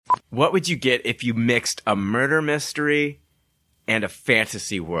what would you get if you mixed a murder mystery and a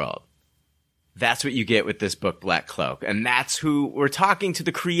fantasy world? That's what you get with this book, Black Cloak. And that's who we're talking to,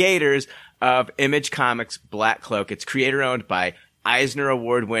 the creators of Image Comics' Black Cloak. It's creator-owned by Eisner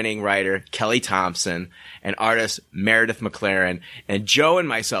Award-winning writer Kelly Thompson and artist Meredith McClaren. And Joe and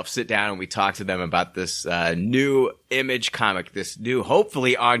myself sit down and we talk to them about this new Image comic, this new,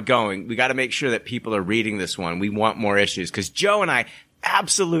 hopefully ongoing. We got to make sure that people are reading this one. We want more issues because Joe and I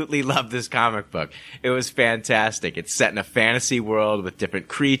absolutely love this comic book. It was fantastic. It's set in a fantasy world with different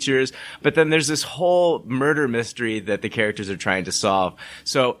creatures, but then there's this whole murder mystery that the characters are trying to solve.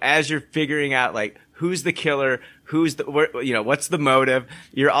 So as you're figuring out, like, who's the killer, what's the motive,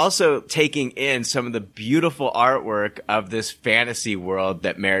 you're also taking in some of the beautiful artwork of this fantasy world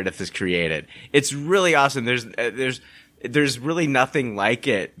that Meredith has created. It's really awesome. There's really nothing like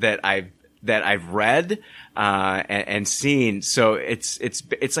it that I've read and seen. So it's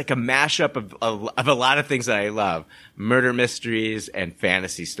like a mashup of a lot of things that I love: murder mysteries and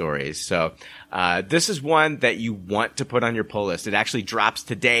fantasy stories. So this is one that you want to put on your pull list. It actually drops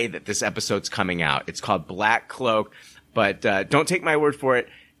today that this episode's coming out. It's called Black Cloak, but don't take my word for it.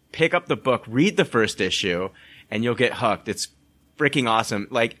 Pick up the book, read the first issue, and you'll get hooked. It's freaking awesome.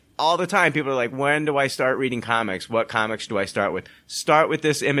 Like, all the time, people are like, when do I start reading comics? What comics do I start with? Start with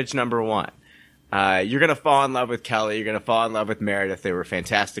this Image #1. You're going to fall in love with Kelly. You're going to fall in love with Meredith. They were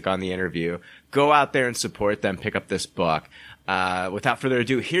fantastic on the interview. Go out there and support them. Pick up this book. Without further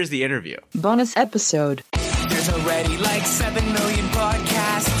ado, here's the interview. Bonus episode. There's already like 7 million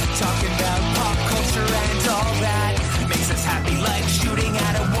podcasts talking about pop culture and all that. Makes us happy like shooting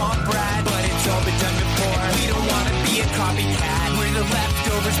at a womp rat. But it's all been done before. We don't want to be a copycat. We're the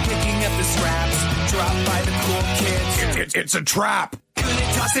leftovers picking up the scraps dropped by the cool kids. It's a trap.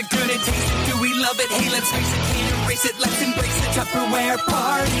 Gonna toss it, gonna taste it, do we love it? Hey, let's face it, can't erase it, let's embrace the Tupperware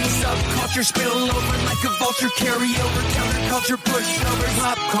party. Subculture spill over like a vulture, carry over, counterculture, pushovers,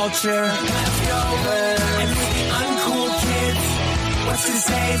 pop culture, leftovers. And with the uncool kids, what's to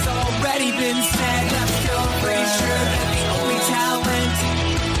say has already been said. Leftovers, pretty sure that the only talent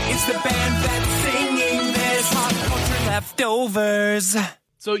is the band that's singing this. Pop culture leftovers.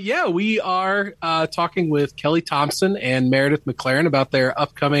 So, yeah, we are talking with Kelly Thompson and Meredith McClaren about their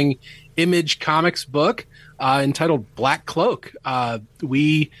upcoming Image Comics book entitled Black Cloak.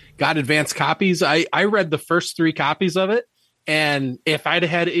 We got advanced copies. I read the first 3 copies of it. And if I'd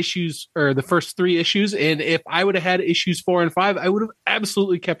had issues, or the first 3 issues, and if I would have had issues 4 and 5, I would have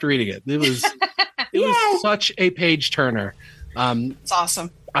absolutely kept reading it. It was was such a page turner. It's awesome.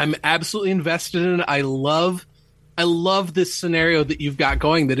 I'm absolutely invested in it. I love this scenario that you've got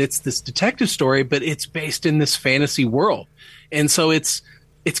going, that it's this detective story, but it's based in this fantasy world. And so it's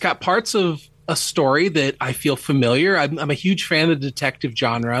got parts of a story that I feel familiar. I'm a huge fan of the detective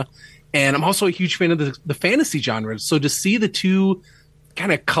genre, and I'm also a huge fan of the fantasy genre. So to see the two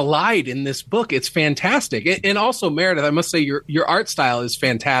kind of collide in this book, it's fantastic. And also, Meredith, I must say your art style is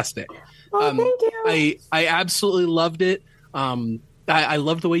fantastic. Oh, thank you. I absolutely loved it. I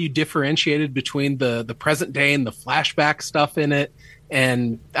love the way you differentiated between the present day and the flashback stuff in it.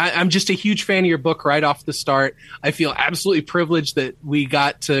 And I'm just a huge fan of your book right off the start. I feel absolutely privileged that we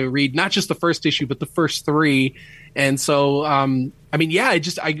got to read not just the first issue, but the first 3. And so, I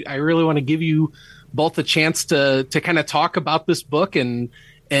really want to give you both a chance to kind of talk about this book and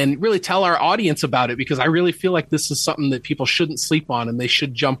really tell our audience about it, because I really feel like this is something that people shouldn't sleep on, and they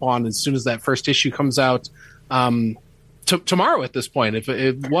should jump on as soon as that first issue comes out. Tomorrow at this point, if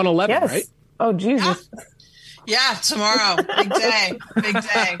 111, yes. Right? Oh, Jesus. Yeah, tomorrow. Big day. Big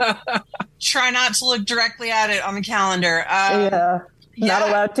day. Try not to look directly at it on the calendar. Not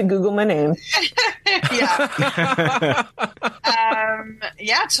allowed to Google my name.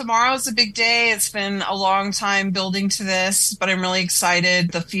 Tomorrow's a big day. It's been a long time building to this, but I'm really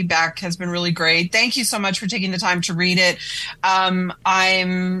excited. The feedback has been really great. Thank you so much for taking the time to read it. I'm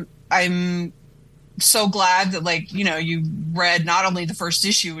so glad that, you read not only the first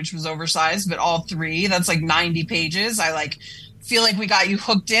issue, which was oversized, but all 3. That's like 90 pages. I feel like we got you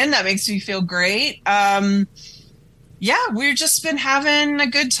hooked in. That makes me feel great. We've just been having a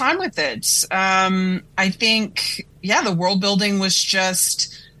good time with it. I think, the world building was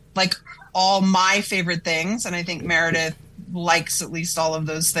just like all my favorite things. And I think Meredith likes at least all of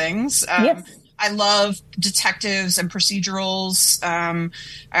those things. Yes. I love detectives and procedurals.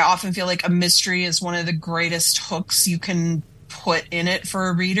 I often feel like a mystery is one of the greatest hooks you can put in it for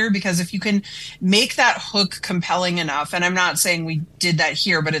a reader, because if you can make that hook compelling enough, and I'm not saying we did that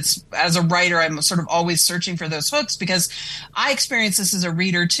here, but it's, as a writer, I'm sort of always searching for those hooks, because I experience this as a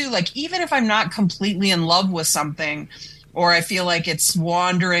reader too. Like, even if I'm not completely in love with something, or I feel like it's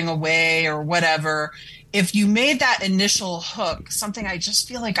wandering away or whatever, if you made that initial hook something I just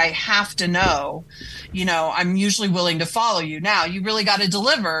feel like I have to know, I'm usually willing to follow you. Now you really got to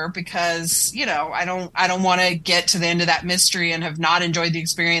deliver, because I don't want to get to the end of that mystery and have not enjoyed the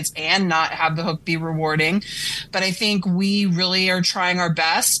experience and not have the hook be rewarding. But I think we really are trying our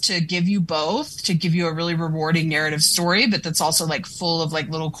best to give you both, to give you a really rewarding narrative story, but that's also like full of like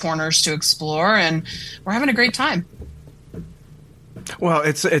little corners to explore, and we're having a great time. Well,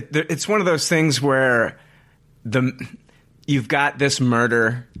 it's one of those things where you've got this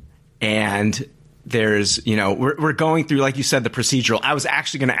murder, and there's we're going through, like you said, the procedural. I was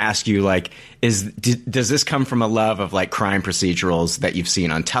actually going to ask you, like, does this come from a love of like crime procedurals that you've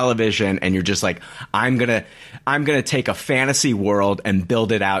seen on television, and you're just like, I'm gonna take a fantasy world and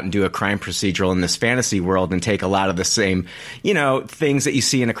build it out and do a crime procedural in this fantasy world and take a lot of the same things that you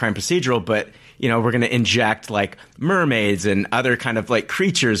see in a crime procedural, but we're going to inject like mermaids and other kind of like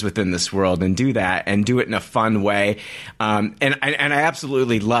creatures within this world and do that and do it in a fun way. And I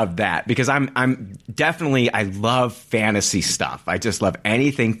absolutely love that, because I'm definitely, I love fantasy stuff. I just love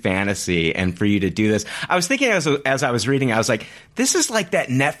anything fantasy. And for you to do this, I was thinking as I was reading, I was like, this is like that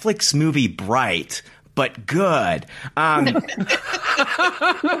Netflix movie Bright, but good. You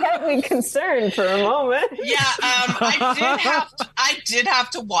had me concerned for a moment. Yeah, I did have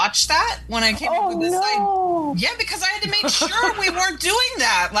to watch that when I came up with this. No. Because I had to make sure we weren't doing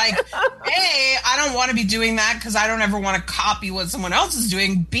that. Like, A, I don't want to be doing that because I don't ever want to copy what someone else is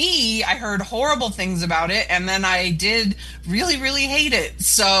doing. B, I heard horrible things about it, and then I did really, really hate it.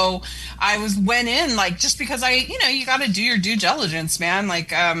 So I went in like, just because you got to do your due diligence, man.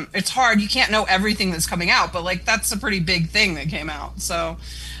 Like, it's hard. You can't know everything that's coming out, but like that's a pretty big thing that came out. So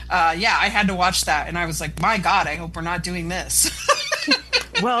I had to watch that, and I was like, my God, I hope we're not doing this.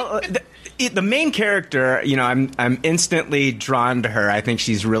 Well, the main character, I'm instantly drawn to her. I think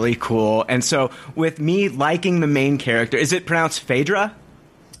she's really cool. And so with me liking the main character, is it pronounced Phaedra?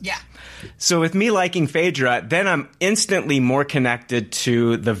 Yeah. So with me liking Phaedra, then I'm instantly more connected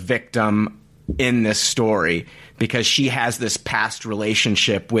to the victim in this story, because she has this past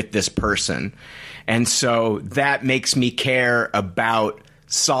relationship with this person. And so that makes me care about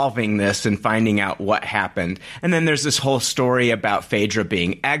solving this and finding out what happened. And then there's this whole story about Phaedra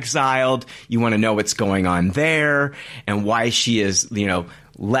being exiled. You want to know what's going on there and why she is,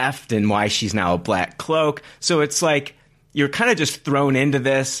 left, and why she's now a Black Cloak. So it's like you're kind of just thrown into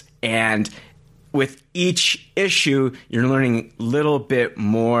this, and with each issue, you're learning a little bit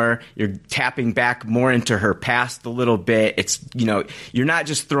more. You're tapping back more into her past a little bit. It's, you're not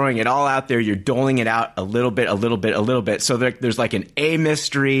just throwing it all out there. You're doling it out a little bit, a little bit, a little bit. So there's like an A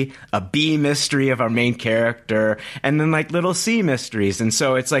mystery, a B mystery of our main character, and then like little C mysteries. And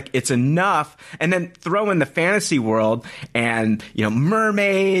so it's like, it's enough. And then throw in the fantasy world and,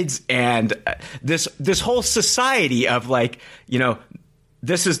 mermaids and this whole society of like,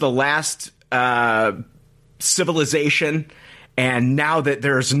 this is the last civilization, and now that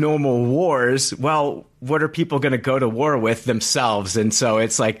there's no more wars, well, what are people going to go to war with? Themselves. And so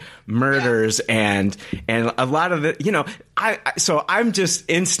it's like murders and a lot of it, so I'm just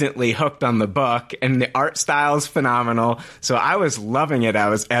instantly hooked on the book, and the art style is phenomenal. So I was loving it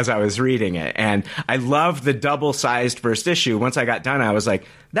as I was reading it, and I loved the double-sized first issue. Once I got done, I was like,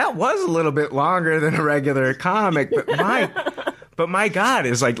 that was a little bit longer than a regular comic, but my God,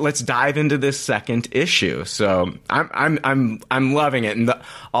 is like, let's dive into this second issue. So I'm loving it, and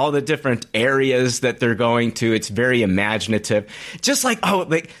all the different areas that they're going to. It's very imaginative. Just like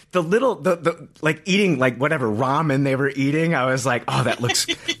the like eating like whatever ramen they were eating. I was like, oh, that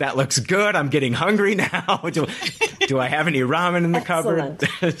looks good. I'm getting hungry now. Do I have any ramen in the cupboard?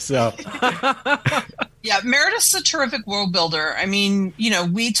 So. Yeah, Meredith's a terrific world builder. I mean,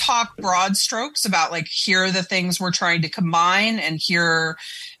 we talk broad strokes about like, here are the things we're trying to combine, and here are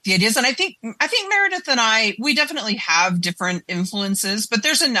the ideas. And I think Meredith and we definitely have different influences, but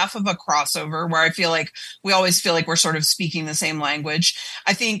there's enough of a crossover where I feel like we always feel like we're sort of speaking the same language.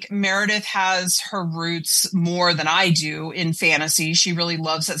 I think Meredith has her roots more than I do in fantasy. She really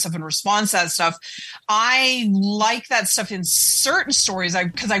loves that stuff and responds to that stuff. I like that stuff in certain stories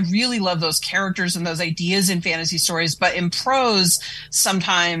because I really love those characters and those ideas in fantasy stories, but in prose,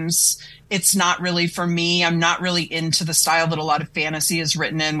 sometimes it's not really for me. I'm not really into the style that a lot of fantasy is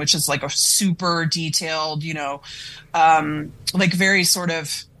written in, which is like a super detailed, like very sort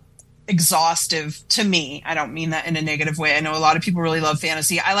of exhaustive to me. I don't mean that in a negative way. I know a lot of people really love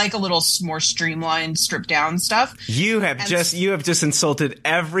fantasy. I like a little more streamlined, stripped down stuff. You have just insulted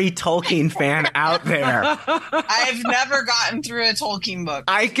every Tolkien fan out there. I've never gotten through a Tolkien book.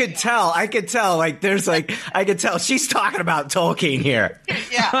 I could tell. Like, there's like, I could tell she's talking about Tolkien here.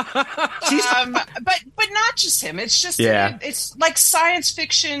 Yeah. But not just him. It's just, it's like science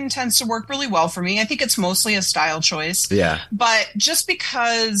fiction tends to work really well for me. I think it's mostly a style choice. Yeah. But just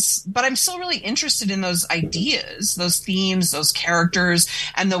because, but I'm still really interested in those ideas, those themes, those characters,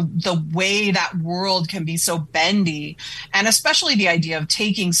 and the way that world can be so bendy. And especially the idea of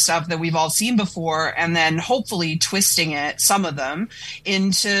taking stuff that we've all seen before and then hopefully twisting it, some of them,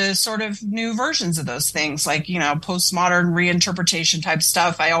 into sort of new versions of those things, like, you know, postmodern reinterpretation type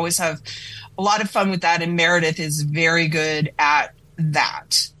stuff. I always have a lot of fun with that, and Meredith is very good at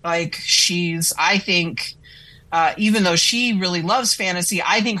that. Like, I think, even though she really loves fantasy,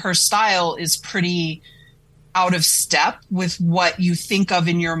 I think her style is pretty out of step with what you think of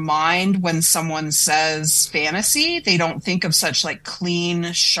in your mind when someone says fantasy. They don't think of such like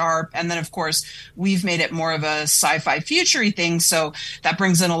clean, sharp, and then of course we've made it more of a sci-fi future-y thing, so that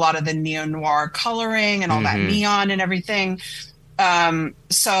brings in a lot of the neo-noir coloring and all that neon and everything.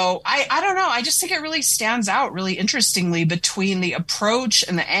 So I don't know. I just think it really stands out really interestingly between the approach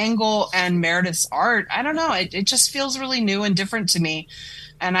and the angle and Meredith's art. I don't know. It just feels really new and different to me.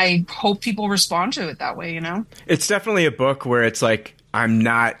 And I hope people respond to it that way, you know? It's definitely a book where it's like, I'm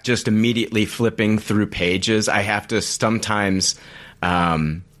not just immediately flipping through pages. I have to sometimes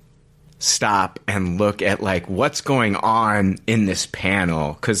stop and look at like what's going on in this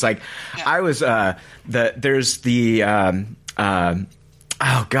panel. Cause like I was, there's the,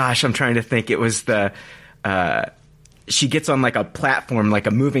 oh gosh, I'm trying to think. It was the, she gets on like a platform, like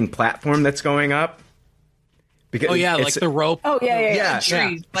a moving platform that's going up. Because like the rope. Oh, yeah.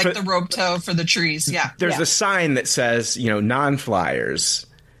 Trees, like the rope tow for the trees, yeah. There's a sign that says, you know, non-flyers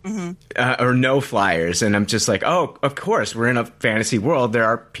or no flyers. And I'm just like, oh, of course, we're in a fantasy world. There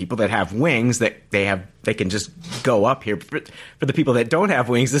are people that have wings that they can just go up here. For the people that don't have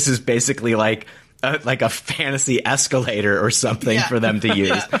wings, this is basically like a fantasy escalator or something for them to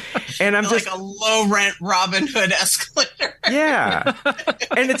use. And I'm just like a low rent Robin Hood escalator. Yeah.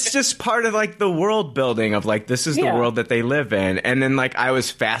 And it's just part of like the world building of like, this is the world that they live in. And then like, I was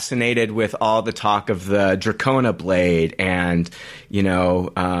fascinated with all the talk of the Dracona blade and, you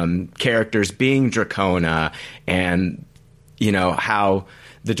know, characters being Dracona and, you know, how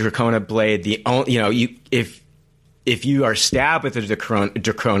the Dracona blade, if you are stabbed with a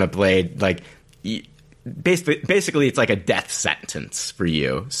Dracona blade, like, basically it's like a death sentence for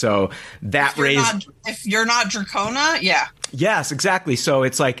you. So that if you're not Dracona, yes, exactly. So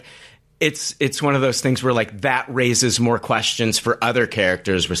it's like it's one of those things where like that raises more questions for other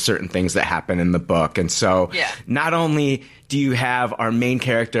characters with certain things that happen in the book. And so not only do you have our main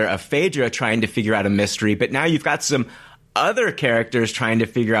character of Phaedra trying to figure out a mystery, but now you've got some other characters trying to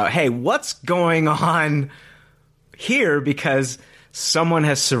figure out, hey, what's going on here, because someone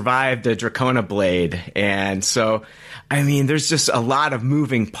has survived a Dracona blade. And so, I mean, there's just a lot of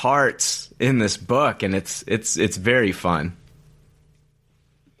moving parts in this book, and it's very fun.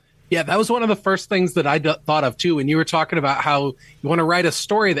 Yeah, that was one of the first things that I thought of, too, when you were talking about how you want to write a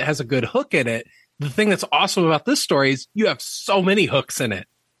story that has a good hook in it. The thing that's awesome about this story is you have so many hooks in it.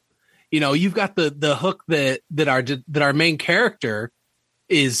 You know, you've got the hook that our main character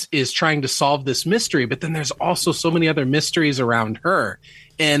is trying to solve this mystery, but then there's also so many other mysteries around her.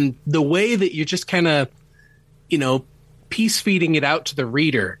 And the way that you're just kind of, you know, piece feeding it out to the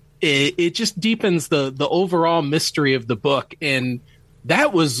reader, it just deepens the overall mystery of the book. And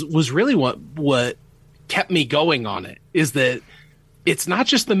that was really what kept me going on it, is that it's not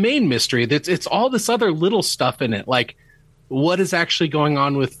just the main mystery, it's all this other little stuff in it. Like, what is actually going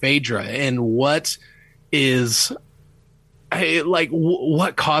on with Phaedra, and what is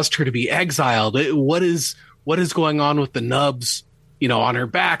what caused her to be exiled? What is going on with the nubs, you know, on her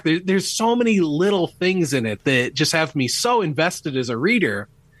back? There's so many little things in it that just have me so invested as a reader.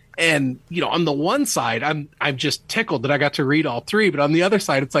 And, you know, on the one side, I'm just tickled that I got to read all three, but on the other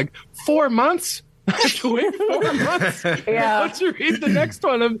side, it's like 4 months. I have to wait 4 months to read the next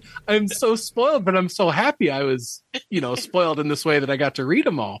one. I'm so spoiled, but I'm so happy I was, you know, spoiled in this way that I got to read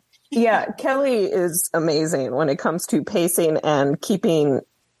them all. Yeah, Kelly is amazing when it comes to pacing and keeping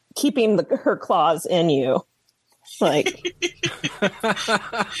her claws in you. Like,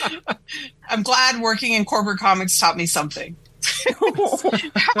 I'm glad working in corporate comics taught me something.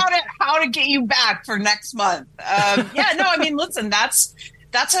 how to get you back for next month. I mean, listen, that's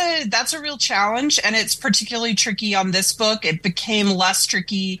that's a real challenge, and it's particularly tricky on this book. It became less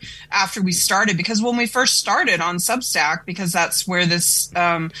tricky after we started, because when we first started on Substack, because that's where this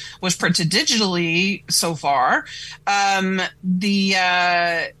was printed digitally so far,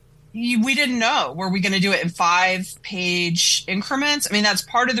 we didn't know, were we going to do it in 5-page increments? I mean, that's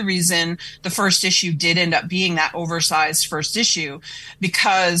part of the reason the first issue did end up being that oversized first issue,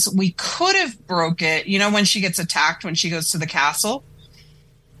 because we could have broke it, when she gets attacked when she goes to the castle.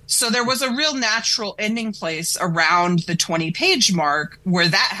 So there was a real natural ending place around the 20-page mark where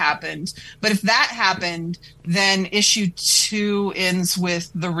that happened. But if that happened, then issue 2 ends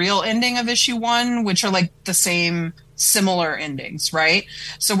with the real ending of issue 1, which are like the same similar endings, right?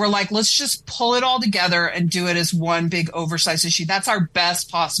 So we're like, let's just pull it all together and do it as one big oversized issue. That's our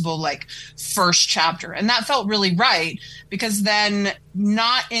best possible like first chapter. And that felt really right, because then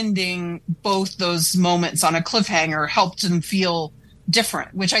not ending both those moments on a cliffhanger helped them feel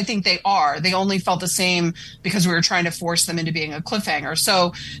different, which I think they are. They only felt the same because we were trying to force them into being a cliffhanger.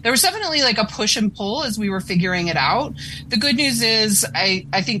 So there was definitely like a push and pull as we were figuring it out. The good news is I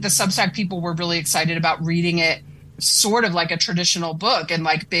think the Substack people were really excited about reading it sort of like a traditional book in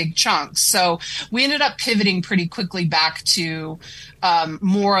like big chunks. So we ended up pivoting pretty quickly back to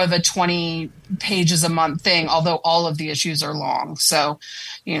more of a 20 pages a month thing, although all of the issues are long. So,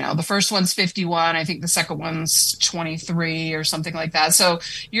 the first one's 51. I think the second one's 23 or something like that. So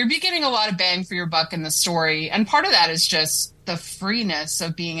you're getting a lot of bang for your buck in the story. And part of that is just the freeness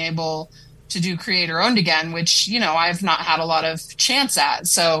of being able to do creator owned again, which, I've not had a lot of chance at.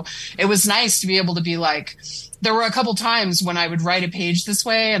 So it was nice to be able to be like, there were a couple times when I would write a page this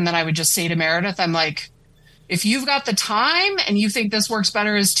way, and then I would just say to Meredith, I'm like, if you've got the time and you think this works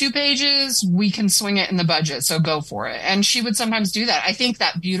better as 2 pages, we can swing it in the budget. So go for it. And she would sometimes do that. I think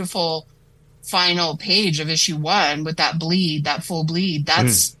that beautiful final page of issue 1 with that bleed, that full bleed,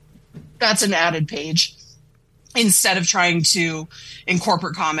 that's an added page. Instead of trying to, in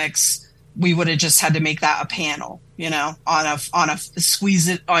corporate comics, we would have just had to make that a panel, on a squeeze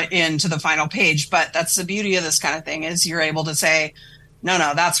it into the final page. But that's the beauty of this kind of thing, is you're able to say, no,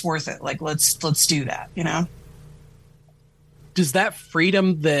 that's worth it. Like, let's do that, Does that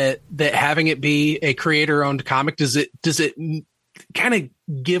freedom that having it be a creator owned comic, does it kind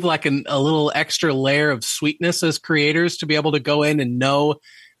of give like a little extra layer of sweetness as creators to be able to go in and know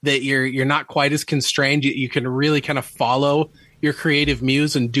that you're not quite as constrained? You can really kind of follow your creative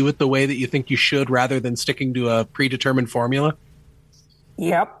muse and do it the way that you think you should, rather than sticking to a predetermined formula?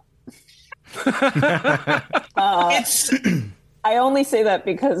 Yep. I only say that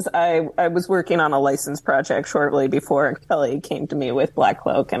because I was working on a license project shortly before Kelly came to me with Black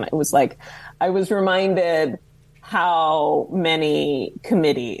Cloak, and it was like I was reminded how many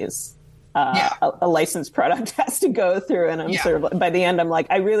committees a licensed product has to go through, and I'm sort of, by the end I'm like,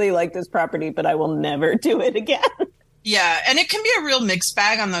 I really like this property, but I will never do it again. Yeah, and it can be a real mixed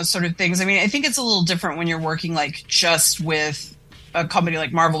bag on those sort of things. I mean, I think it's a little different when you're working like just with a company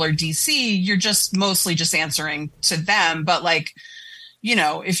like Marvel or DC. You're just mostly just answering to them. But like,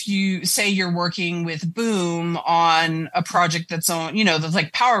 if you say you're working with Boom on a project that's owned, that's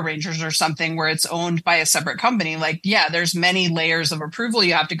like Power Rangers or something where it's owned by a separate company, like, there's many layers of approval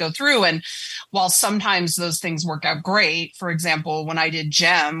you have to go through. And while sometimes those things work out great, for example, when I did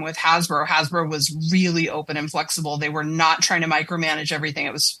Jem with Hasbro was really open and flexible. They were not trying to micromanage everything.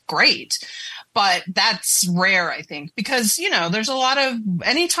 It was great. But that's rare, I think, because, there's a lot of,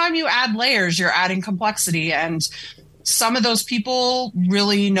 anytime you add layers, you're adding complexity, and some of those people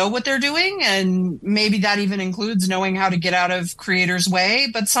really know what they're doing, and maybe that even includes knowing how to get out of creators' way.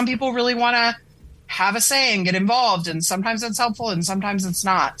 But some people really want to have a say and get involved, and sometimes it's helpful and sometimes it's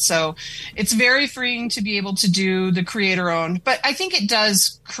not. So it's very freeing to be able to do the creator owned, but I think it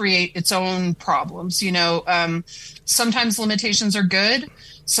does create its own problems. Sometimes limitations are good.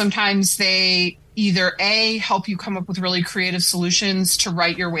 Sometimes they either help you come up with really creative solutions to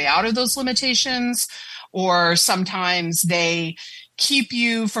write your way out of those limitations, or sometimes they keep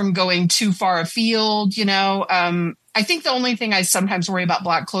you from going too far afield. I think the only thing I sometimes worry about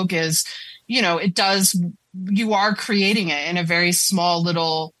Black Cloak is, you are creating it in a very small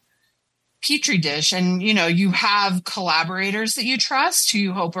little petri dish, and, you have collaborators that you trust who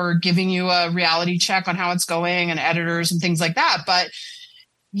you hope are giving you a reality check on how it's going, and editors and things like that. But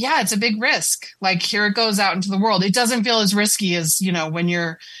it's a big risk. Like, here it goes out into the world. It doesn't feel as risky as, when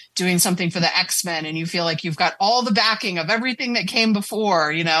you're doing something for the X-Men and you feel like you've got all the backing of everything that came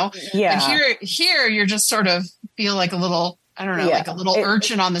before, Yeah. And here you're just sort of feel like a little, I don't know, like a little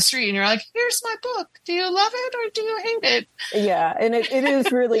urchin on the street, and you're like, here's my book. Do you love it or do you hate it? Yeah. And it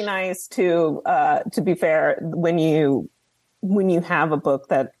is really nice to be fair, when you when you have a book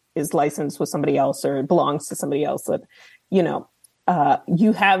that is licensed with somebody else or belongs to somebody else, that, you know,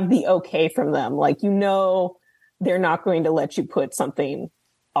 you have the okay from them. Like, you know, they're not going to let you put something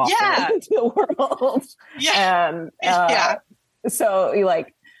awful into the world. And so you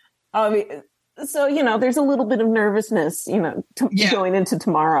like, so, you know, there's a little bit of nervousness, you know, going into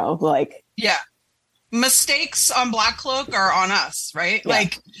tomorrow. Like, mistakes on Black Cloak are on us, right?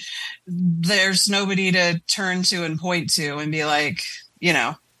 Like, there's nobody to turn to and point to and be like, you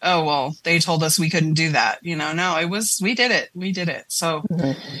know, oh, well, they told us we couldn't do that. You know, no, we did it. So,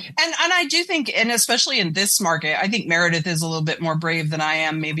 and I do think, and especially in this market, I think Meredith is a little bit more brave than I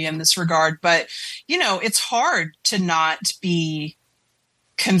am, maybe in this regard, but, you know, it's hard to not be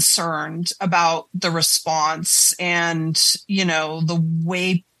concerned about the response and, you know, the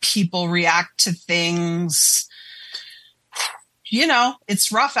way people react to things. You know,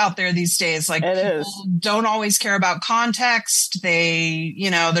 it's rough out there these days. Like, people don't always care about context. They, you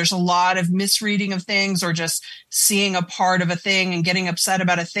know, there's a lot of misreading of things or just seeing a part of a thing and getting upset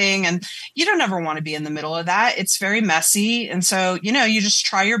about a thing. And you don't ever want to be in the middle of that. It's very messy. And so, you know, you just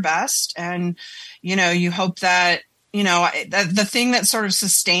try your best and, you know, you hope that, you know, the thing that sort of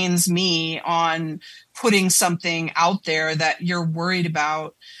sustains me on putting something out there that you're worried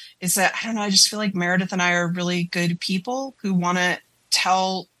about is that, I don't know, I just feel like Meredith and I are really good people who want to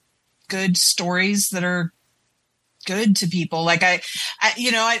tell good stories that are good to people. Like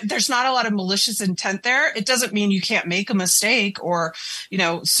there's not a lot of malicious intent there. It doesn't mean you can't make a mistake or, you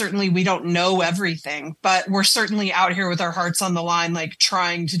know, certainly we don't know everything, but we're certainly out here with our hearts on the line, like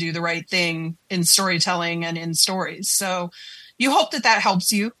trying to do the right thing in storytelling and in stories. So you hope that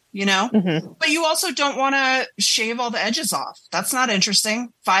helps you. You know, but you also don't want to shave all the edges off. That's not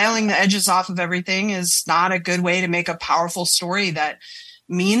interesting. Filing the edges off of everything is not a good way to make a powerful story that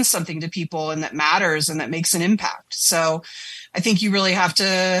means something to people and that matters and that makes an impact. So I think you really have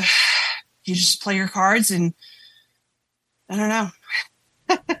to, you just play your cards and I don't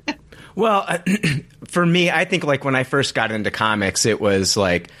know. Well, for me, I think like when I first got into comics, it was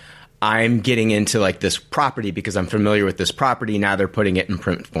like, I'm getting into like this property because I'm familiar with this property. Now they're putting it in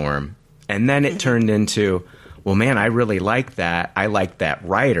print form. And then it turned into, well, man, I really like that. I like that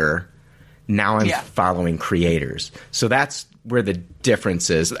writer. Now I'm following creators. So that's where the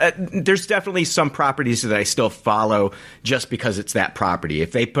difference is. There's definitely some properties that I still follow just because it's that property.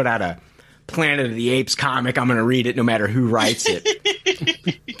 If they put out a Planet of the Apes comic, I'm going to read it no matter who writes it.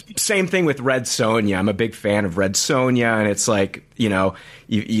 Same thing with Red Sonja. I'm a big fan of Red Sonja, and it's like, you know,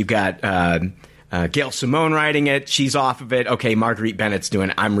 you got Gail Simone writing it. She's off of it. Okay, Marguerite Bennett's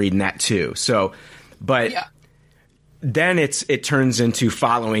doing it. I'm reading that too. So, but then it turns into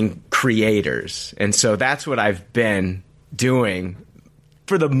following creators. And so that's what I've been doing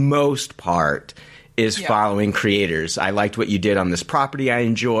for the most part is following creators. I liked what you did on this property. I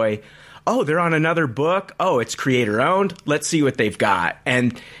enjoy. Oh, they're on another book. Oh, it's creator owned. Let's see what they've got.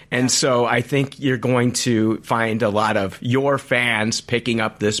 And so I think you're going to find a lot of your fans picking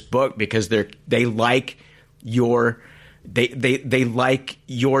up this book because they like your they like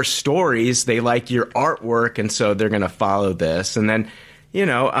your stories, they like your artwork, and so they're going to follow this. And then, you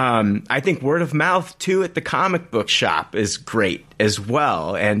know, I think word of mouth too at the comic book shop is great as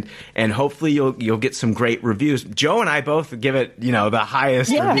well, and hopefully you'll get some great reviews. Joe and I both give it, you know, the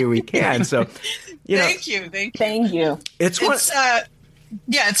highest review we can. So, thank you.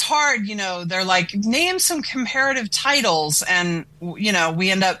 It's hard. You know, they're like, name some comparative titles, and you know, we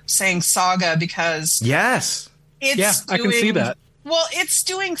end up saying Saga because I can see that. Well, it's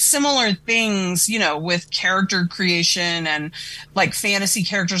doing similar things, you know, with character creation and like fantasy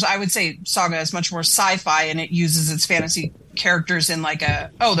characters. I would say Saga is much more sci-fi and it uses its fantasy characters in like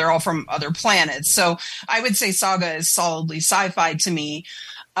they're all from other planets. So I would say Saga is solidly sci-fi to me,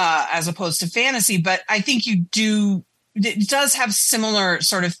 as opposed to fantasy. But I think it does have similar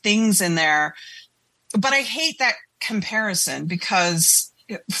sort of things in there. But I hate that comparison because,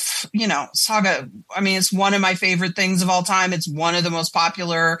 you know, Saga, I mean, it's one of my favorite things of all time. It's one of the most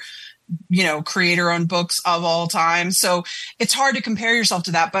popular, you know, creator-owned books of all time. So it's hard to compare yourself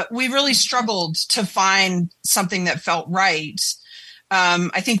to that, but we really struggled to find something that felt right.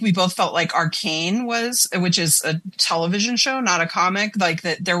 I think we both felt like Arcane which is a television show, not a comic, like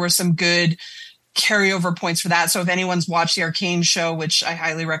that there were some good carryover points for that. So if anyone's watched the Arcane show, which I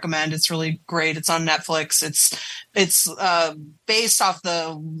highly recommend, it's really great. It's on Netflix. It's based off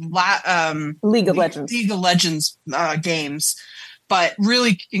the League of Legends games, but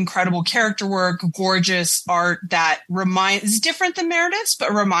really incredible character work, gorgeous art that is different than Meredith's,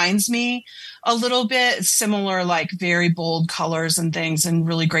 but reminds me a little bit similar, like very bold colors and things and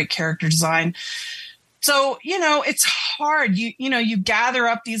really great character design. So, you know, it's hard. You gather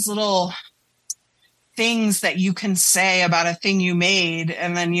up these little things that you can say about a thing you made,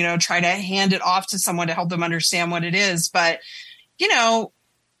 and then, try to hand it off to someone to help them understand what it is. But, yeah,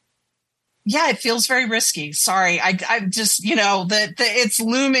 it feels very risky. Sorry. I just, that it's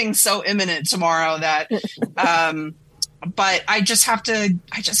looming so imminent tomorrow that, but I just have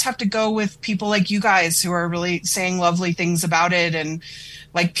to go with people like you guys who are really saying lovely things about it. And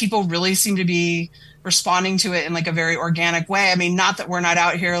like, people really seem to be responding to it in like a very organic way. I mean, not that we're not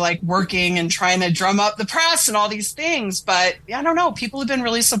out here like working and trying to drum up the press and all these things, but I don't know. People have been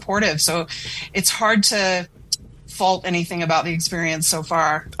really supportive. So it's hard to fault anything about the experience so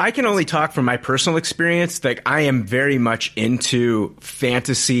far. I can only talk from my personal experience. Like, I am very much into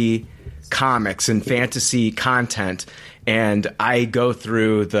fantasy comics and fantasy content. And I go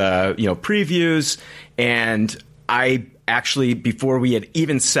through the, previews, and I actually, before we had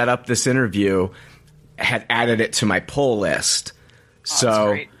even set up this interview, had added it to my pull list.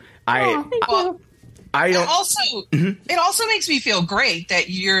 So I don't. It also makes me feel great that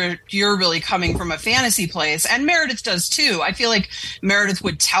you're really coming from a fantasy place, and Meredith does too. I feel like Meredith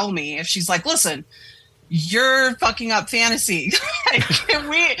would tell me if she's like, "Listen, you're fucking up fantasy.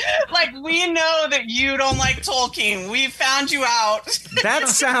 we know that you don't like Tolkien. We found you out." That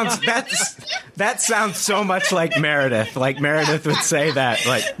sounds so much like Meredith. Like Meredith would say that.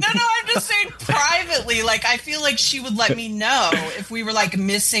 Like, no, I'm just saying privately. Like, I feel like she would let me know if we were like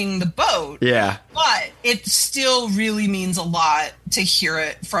missing the boat. Yeah. But it still really means a lot to hear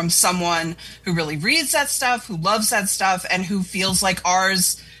it from someone who really reads that stuff, who loves that stuff, and who feels like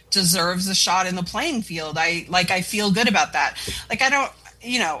ours deserves a shot in the playing field. I feel good about that. Like, I don't,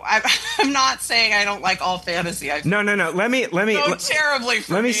 I'm not saying I don't like all fantasy. No. Let me terribly.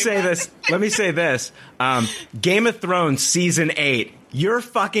 Let me say this. Game of Thrones season 8. You're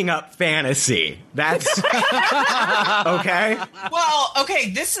fucking up fantasy. That's okay. Well,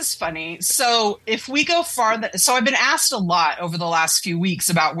 okay. This is funny. So if we go farther, so I've been asked a lot over the last few weeks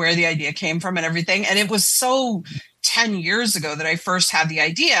about where the idea came from and everything, and it was so 10 years ago that I first had the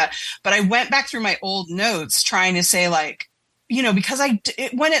idea. But I went back through my old notes trying to say, like, because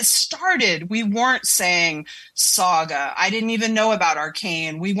when it started, we weren't saying Saga. I didn't even know about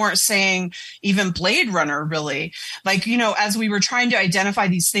Arcane. We weren't saying even Blade Runner, really. Like, as we were trying to identify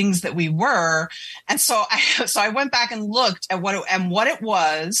these things that we were. And so I went back and looked at what it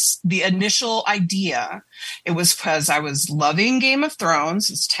was, the initial idea. It was because I was loving Game of Thrones.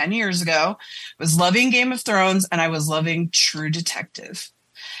 It's 10 years ago. I was loving Game of Thrones, and I was loving True Detective.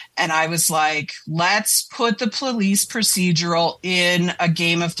 And I was like, let's put the police procedural in a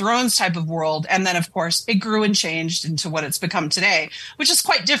Game of Thrones type of world. And then, of course, it grew and changed into what it's become today, which is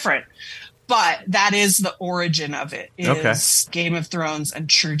quite different. But that is the origin of it, is Game of Thrones and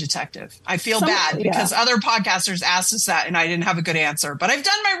True Detective. I feel bad because other podcasters asked us that, and I didn't have a good answer. But I've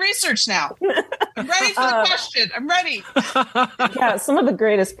done my research now. I'm ready for the question. I'm ready. Yeah, some of the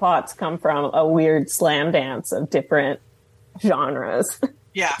greatest plots come from a weird slam dance of different genres.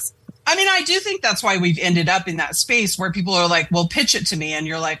 Yes. I mean, I do think that's why we've ended up in that space where people are like, well, pitch it to me. And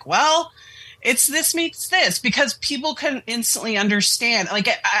you're like, well, it's this meets this, because people can instantly understand. Like,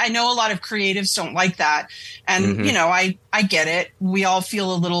 I know a lot of creatives don't like that. And, I get it. We all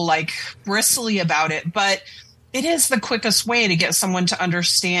feel a little like bristly about it, but it is the quickest way to get someone to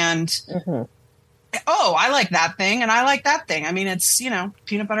understand. Oh, I like that thing, and I like that thing. I mean, it's,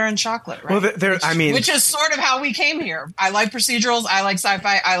 peanut butter and chocolate, right? Well, which is sort of how we came here. I like procedurals, I like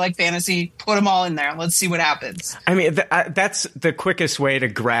sci-fi, I like fantasy. Put them all in there. Let's see what happens. I mean, that's the quickest way to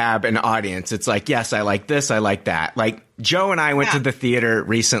grab an audience. It's like, yes, I like this, I like that. Like, Joe and I went to the theater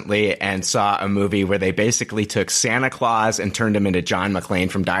recently and saw a movie where they basically took Santa Claus and turned him into John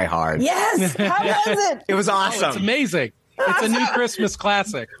McClane from Die Hard. Yes! How was it? It was awesome. It's amazing. It's a new Christmas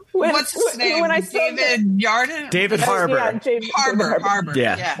classic. What's his name? When I David Yarden? David Harbour. Yeah, Harbour.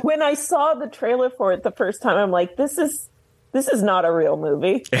 Yeah. When I saw the trailer for it the first time, I'm like, this is not a real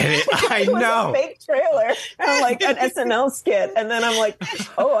movie. I It was know. a fake trailer. And I'm like, an SNL skit. And then I'm like,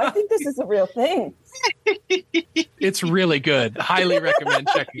 oh, I think this is a real thing. It's really good. Highly recommend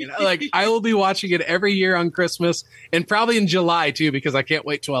checking it out. Like, I will be watching it every year on Christmas, and probably in July too, because I can't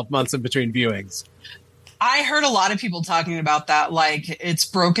wait 12 months in between viewings. I heard a lot of people talking about that, like it's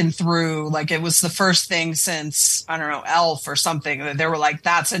broken through, like it was the first thing since, I don't know, Elf or something, that they were like,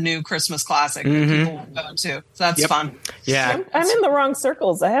 that's a new Christmas classic that people will go to. So that's fun. Yeah. I'm in the wrong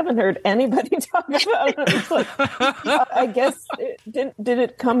circles. I haven't heard anybody talk about it. It's like, I guess, did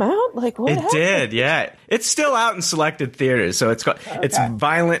it come out? Like, what happened? Did, yeah. It's still out in selected theaters, so it's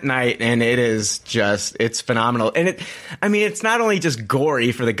Violent Night, and it is just, it's phenomenal. And it's not only just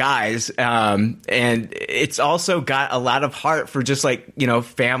gory for the guys, and it's also got a lot of heart for just like, you know,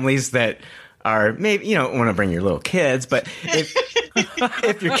 families that are maybe, you don't want to bring your little kids, but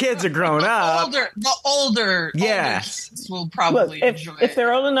if your kids are grown up, the older kids will probably enjoy it. If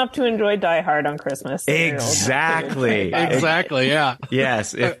they're old enough to enjoy Die Hard on Christmas. Exactly. Yeah.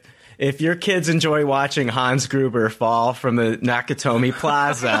 Yes. If your kids enjoy watching Hans Gruber fall from the Nakatomi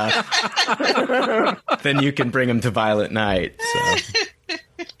Plaza, then you can bring them to Violet Night. So.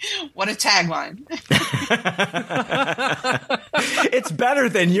 What a tagline. It's better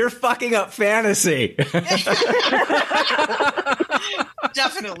than You're Fucking Up Fantasy.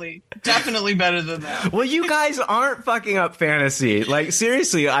 Definitely better than that. Well, you guys aren't fucking up fantasy. Like,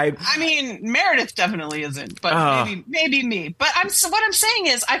 seriously, I mean, Meredith definitely isn't, but maybe me. But what I'm saying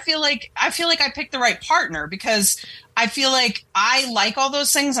is I feel like I picked the right partner, because I feel like I like all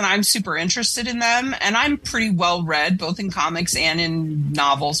those things and I'm super interested in them, and I'm pretty well read both in comics and in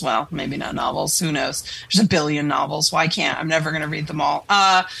novels. Well, maybe not novels, who knows? There's a billion novels. Why can't I'm never going to read them all.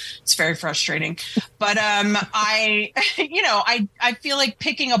 It's very frustrating. But I feel like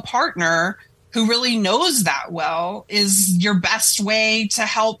picking a partner who really knows that well is your best way to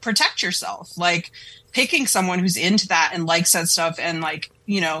help protect yourself. Like, picking someone who's into that and likes that stuff, and like,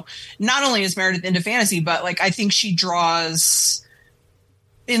 you know, not only is Meredith into fantasy, but like I think she draws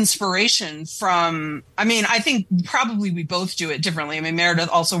inspiration from, I mean, I think probably we both do it differently. I mean, Meredith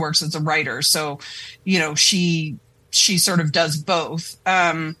also works as a writer, so, you know, she sort of does both.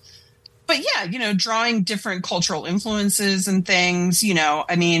 But yeah, you know, drawing different cultural influences and things, you know,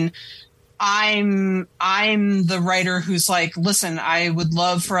 I mean, I'm the writer who's like, listen, I would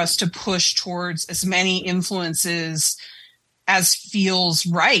love for us to push towards as many influences as feels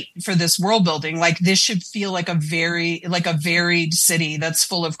right for this world building. Like, this should feel like a varied city that's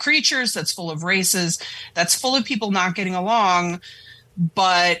full of creatures, that's full of races, that's full of people not getting along,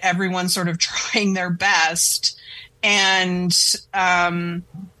 but everyone's sort of trying their best. And I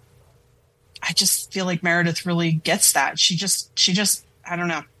just feel like Meredith really gets that. She just I don't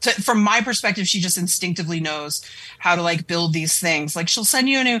know. From my perspective, she just instinctively knows how to like build these things. Like, she'll send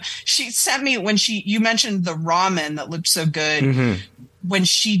you she sent me when you mentioned the ramen that looked so good. Mm-hmm. When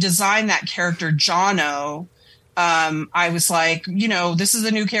she designed that character, Jono, I was like, you know, this is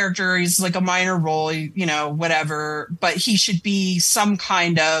a new character. He's like a minor role, you know, whatever, but he should be some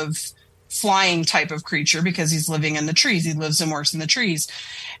kind of flying type of creature because he's living in the trees. He lives and works in the trees.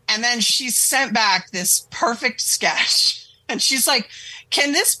 And then she sent back this perfect sketch. And she's like,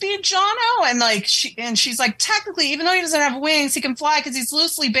 can this be Jono? And like, she's like, technically, even though he doesn't have wings, he can fly because he's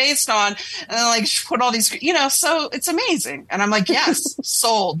loosely based on, and then like she put all these, you know, so it's amazing. And I'm like, yes,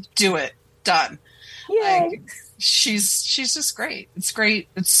 sold, do it, done. Yay. Like, she's just great. It's great.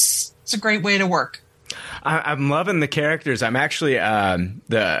 It's a great way to work. I'm loving the characters. I'm actually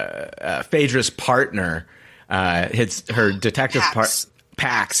the Phaedra's partner, her detective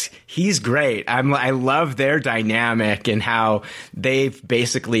Pax. He's great. I love their dynamic and how they've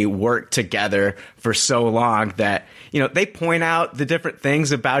basically worked together for so long that, you know, they point out the different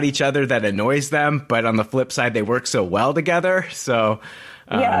things about each other that annoys them, but on the flip side, they work so well together. So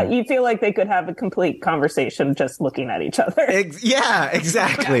yeah, you feel like they could have a complete conversation just looking at each other. Yeah,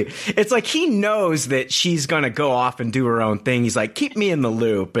 exactly. Yeah. It's like he knows that she's going to go off and do her own thing. He's like, keep me in the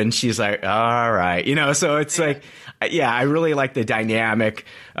loop. And she's like, all right. You know, so it's like, yeah, I really like the dynamic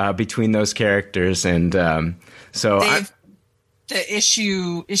between those characters. And so the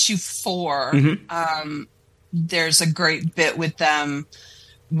issue 4, mm-hmm. There's a great bit with them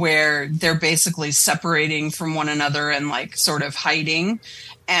where they're basically separating from one another and like sort of hiding.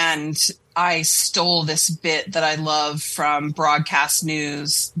 And I stole this bit that I love from broadcast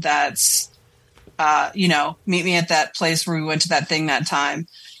news. That's, you know, meet me at that place where we went to that thing that time.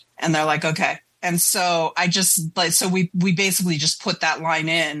 And they're like, okay. And so I just like, so we basically just put that line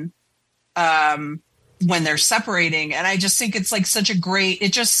in, when they're separating. And I just think it's like such a great,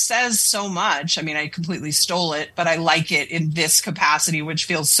 it just says so much. I mean, I completely stole it, but I like it in this capacity, which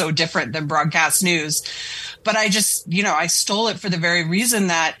feels so different than broadcast news. But I just, you know, I stole it for the very reason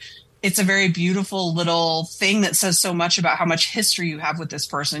that it's a very beautiful little thing that says so much about how much history you have with this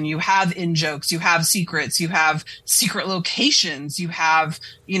person. You have in-jokes, you have secrets, you have secret locations, you have,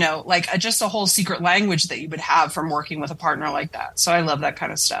 you know, like just a whole secret language that you would have from working with a partner like that. So I love that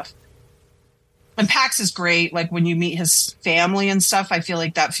kind of stuff. And Pax is great. Like when you meet his family and stuff, I feel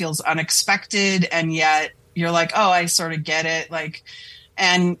like that feels unexpected. And yet you're like, oh, I sort of get it. Like,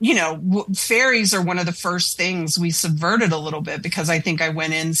 and, you know, fairies are one of the first things we subverted a little bit, because I think I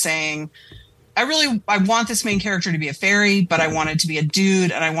went in saying, I want this main character to be a fairy, but I want it to be a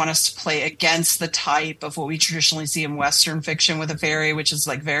dude, and I want us to play against the type of what we traditionally see in Western fiction with a fairy, which is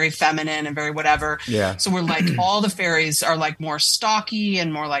like very feminine and very whatever. Yeah. So we're like, all the fairies are like more stocky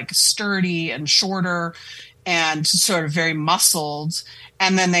and more like sturdy and shorter and sort of very muscled.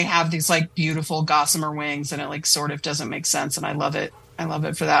 And then they have these like beautiful gossamer wings, and it like sort of doesn't make sense. And I love it. I love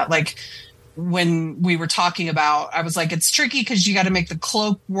it for that. Like, when we were talking about, I was like, it's tricky because you got to make the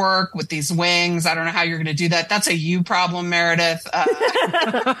cloak work with these wings. I don't know how you're going to do that. That's a you problem, Meredith.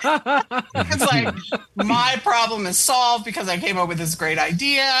 It's like, my problem is solved because I came up with this great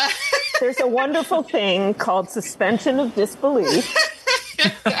idea. There's a wonderful thing called suspension of disbelief.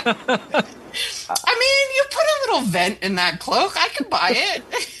 I mean, you put a little vent in that cloak. I can buy it.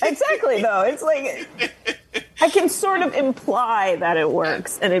 Exactly, though. It's like, I can sort of imply that it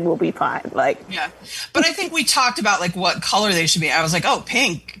works and it will be fine. Like, yeah. But I think we talked about like what color they should be. I was like, oh,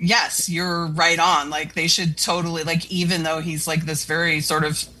 pink. Yes, you're right on. Like, they should totally, like, even though he's like this very sort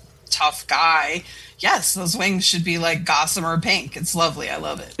of tough guy, yes, those wings should be like gossamer pink. It's lovely. I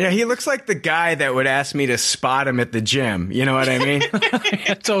love it. Yeah, he looks like the guy that would ask me to spot him at the gym. You know what I mean?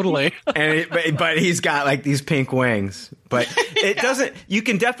 Yeah, totally. And but he's got like these pink wings. But it doesn't. You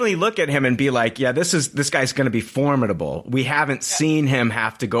can definitely look at him and be like, yeah, this guy's going to be formidable. We haven't seen him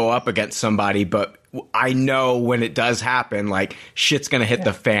have to go up against somebody, but I know when it does happen, like, shit's going to hit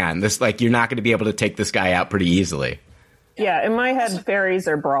the fan. This, like, you're not going to be able to take this guy out pretty easily. yeah, in my head, fairies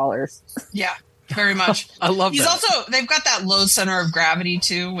are brawlers. Yeah. Very much. I love He's that. also, they've got that low center of gravity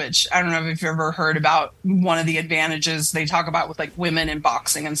too, which I don't know if you've ever heard about. One of the advantages they talk about with like women in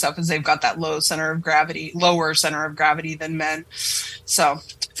boxing and stuff is they've got that lower center of gravity than men. So I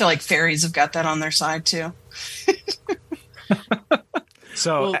feel like fairies have got that on their side too.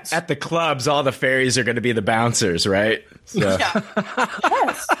 So at the clubs, all the fairies are going to be the bouncers, right? So. Yeah.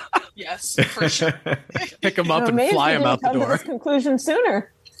 Yes. Yes, for sure. Pick them up and Amazed fly we them didn't out the come to door. this conclusion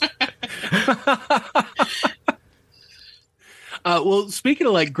sooner. Well, speaking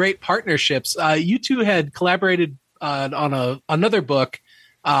of like great partnerships, you two had collaborated on another book.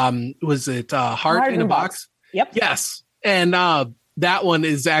 Was it Heart in a Box? Yep. Yes, and that one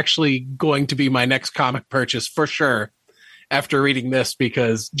is actually going to be my next comic purchase for sure. After reading this,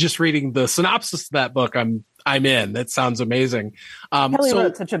 because just reading the synopsis of that book, I'm in. That sounds amazing. Kelly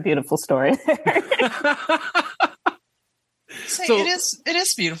wrote such a beautiful story. So, it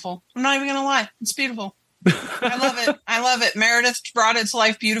is beautiful. I'm not even gonna lie. It's beautiful. I love it. I love it. Meredith brought it to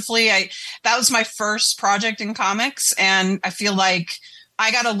life beautifully. That was my first project in comics, and I feel like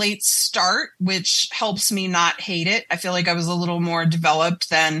I got a late start, which helps me not hate it. I feel like I was a little more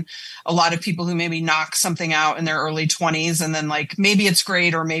developed than a lot of people who maybe knock something out in their early 20s and then like maybe it's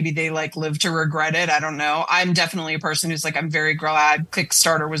great or maybe they like live to regret it. I don't know. I'm definitely a person who's like, I'm very glad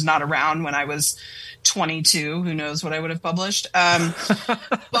Kickstarter was not around when I was 22. Who knows what I would have published.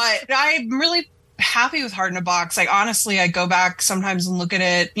 But I'm really happy with Heart in a Box. Like, honestly, I go back sometimes and look at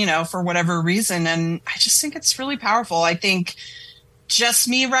it, for whatever reason, and I just think it's really powerful. I think just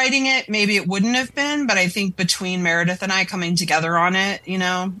me writing it, maybe it wouldn't have been, but I think between Meredith and I coming together on it,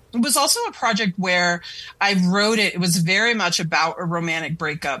 it was also a project where I wrote it. It was very much about a romantic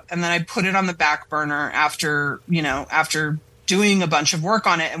breakup. And then I put it on the back burner after doing a bunch of work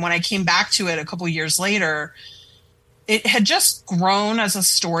on it. And when I came back to it a couple years later, it had just grown as a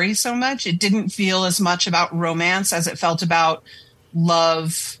story so much. It didn't feel as much about romance as it felt about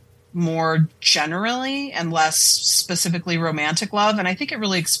love more generally and less specifically romantic love. And I think it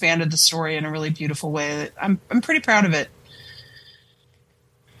really expanded the story in a really beautiful way. I'm pretty proud of it.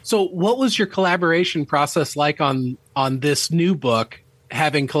 So what was your collaboration process like on this new book,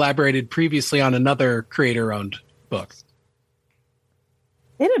 having collaborated previously on another creator-owned book?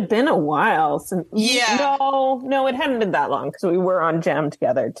 It had been a while since. Yeah. No, it hadn't been that long because we were on Jem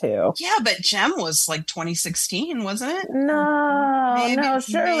together too. Yeah, but Jem was like 2016, wasn't it? No,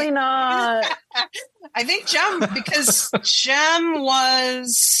 surely not. I think Jem, because Jem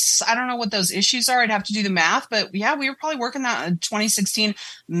was, I don't know what those issues are. I'd have to do the math, but yeah, we were probably working that in 2016,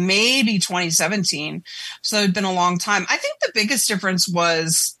 maybe 2017. So it'd been a long time. I think the biggest difference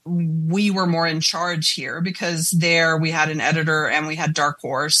was we were more in charge here because there we had an editor and we had Dark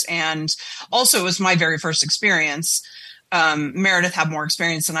Horse. And also it was my very first experience. Meredith had more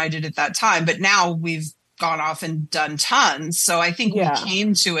experience than I did at that time, but now we've gone off and done tons. So I think we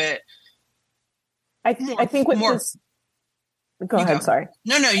came to it. I think with this. Go ahead. Sorry.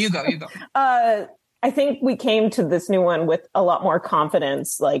 No, you go. I think we came to this new one with a lot more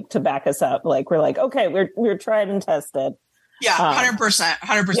confidence, like to back us up. Like we're like, okay, we're tried and tested. Yeah,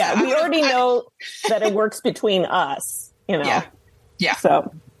 100%. Yeah, we already know that it works between us. Yeah.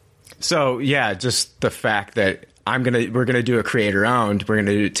 So. So yeah, just the fact that we're gonna do a creator owned, we're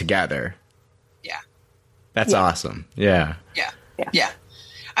gonna do it together. Yeah. That's awesome. Yeah. Yeah.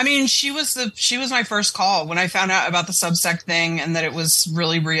 I mean, she was my first call when I found out about the Substack thing and that it was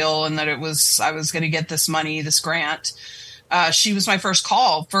really real and that I was going to get this money, this grant. She was my first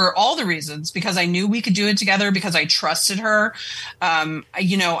call for all the reasons, because I knew we could do it together, because I trusted her. I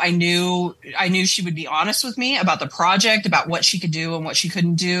knew she would be honest with me about the project, about what she could do and what she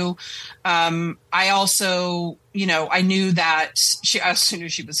couldn't do. I also, I knew that I also knew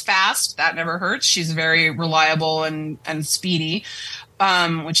she was fast. That never hurts. She's very reliable and speedy.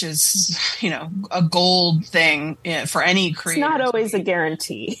 Which is, a gold thing for any creator. It's not always a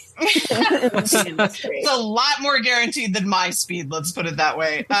guarantee. It's a lot more guaranteed than my speed, let's put it that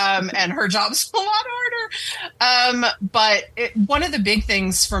way. And her job's a lot harder. But one of the big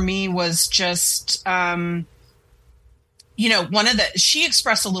things for me was just, she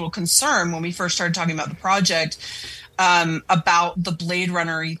expressed a little concern when we first started talking about the project, about the Blade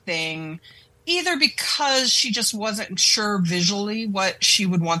Runner-y thing. Either because she just wasn't sure visually what she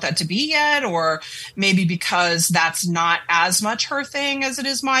would want that to be yet, or maybe because that's not as much her thing as it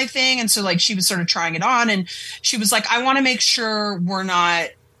is my thing. And so she was sort of trying it on, and she was like, I want to make sure we're not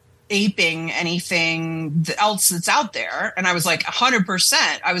aping anything else that's out there. And I was like,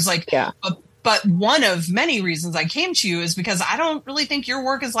 100%. I was like, yeah. But one of many reasons I came to you is because I don't really think your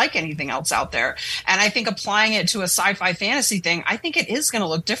work is like anything else out there. And I think applying it to a sci-fi fantasy thing, I think it is going to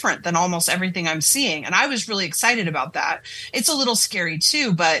look different than almost everything I'm seeing. And I was really excited about that. It's a little scary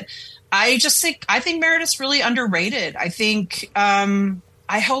too, but I think Meredith's really underrated. I think, I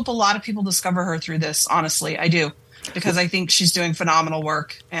hope a lot of people discover her through this. Honestly, I do, because I think she's doing phenomenal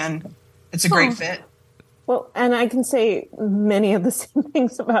work and it's a great fit. Well, and I can say many of the same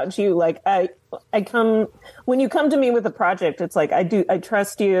things about you. When you come to me with a project, it's like, I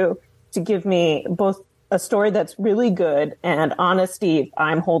trust you to give me both a story that's really good and honesty if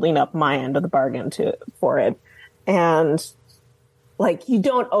I'm holding up my end of the bargain for it. And you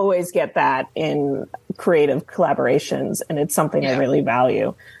don't always get that in creative collaborations. And it's something I really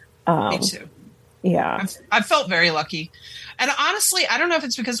value. Me too. Yeah. I've felt very lucky. And honestly, I don't know if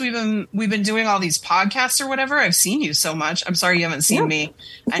it's because we've been doing all these podcasts or whatever. I've seen you so much. I'm sorry you haven't seen me.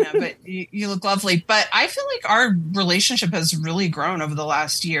 I know, but you look lovely. But I feel like our relationship has really grown over the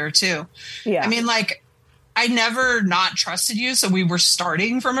last year too. Yeah. I mean, I never not trusted you. So we were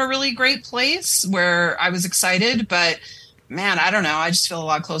starting from a really great place where I was excited. But man, I don't know. I just feel a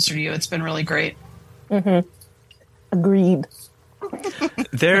lot closer to you. It's been really great. Mm-hmm. Agreed.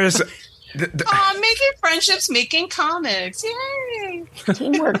 There's... making friendships, making comics. Yay!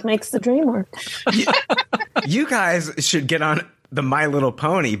 Teamwork makes the dream work. You guys should get on the My Little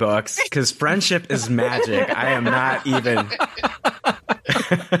Pony books, because friendship is magic. I am not even...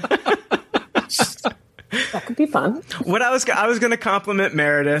 That could be fun. What I was going to compliment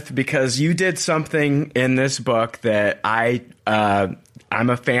Meredith, because you did something in this book that I'm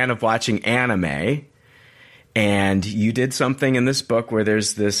a fan of watching anime, and you did something in this book where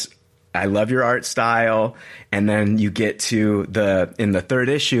there's this... I love your art style. And then you get to in the third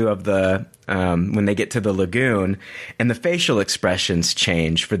issue of when they get to the lagoon, and the facial expressions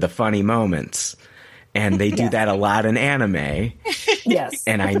change for the funny moments. And they do that a lot in anime. Yes.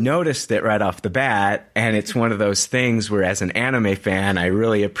 And I noticed it right off the bat. And it's one of those things where, as an anime fan, I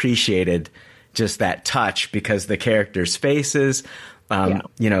really appreciated just that touch, because the characters' faces,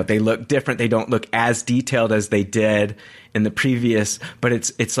 they look different. They don't look as detailed as they did in the previous, but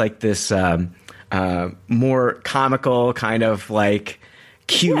it's like this more comical, kind of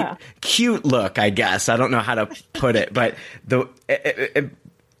cute look, I guess. I don't know how to put it, but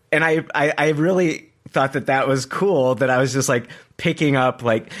I really thought that was cool, that I was just picking up,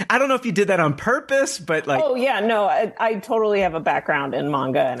 I don't know if you did that on purpose, but oh yeah, no, I totally have a background in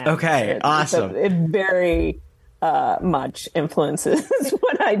manga and okay, awesome. It very much influences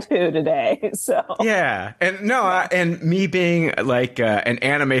what I do today. So yeah, and me being an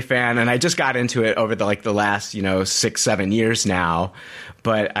anime fan, and I just got into it over the last 6-7 years now,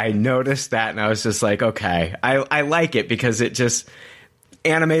 but I noticed that, and I was just okay, I like it, because it just,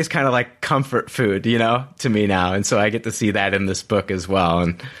 anime is kind of like comfort food, to me now, and so I get to see that in this book as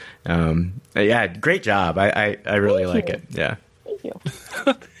well. And yeah, great job. I really like it. Yeah, thank you.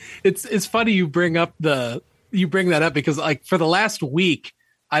 It's funny you bring that up, because for the last week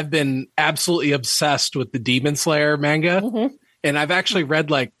I've been absolutely obsessed with the Demon Slayer manga. Mm-hmm. And I've actually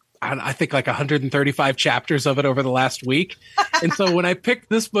read I think 135 chapters of it over the last week. And so when I picked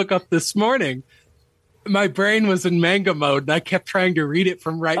this book up this morning, my brain was in manga mode, and I kept trying to read it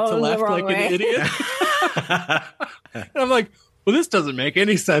from right to left like an idiot. And I'm like, well, this doesn't make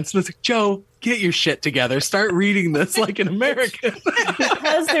any sense. And it's like, Joe, get your shit together. Start reading this like an American.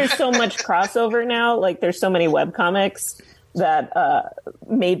 Because there's so much crossover now, like there's so many webcomics that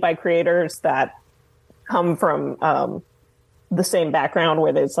made by creators that come from the same background,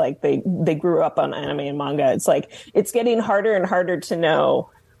 where it's like they grew up on anime and manga. It's like it's getting harder and harder to know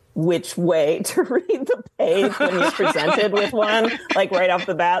which way to read the page when you're presented with one, like right off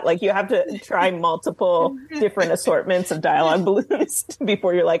the bat. Like you have to try multiple different assortments of dialogue balloons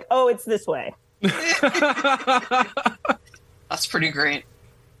before you're like, oh, it's this way. That's pretty great.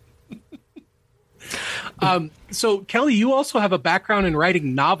 So Kelly, you also have a background in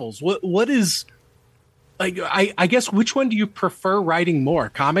writing novels. What is, like, I guess, which one do you prefer writing more,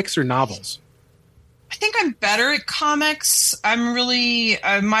 comics or novels? I think I'm better at comics. I'm really,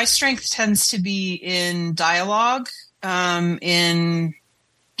 my strength tends to be in dialogue, in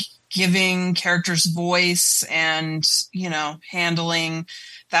giving characters voice and, handling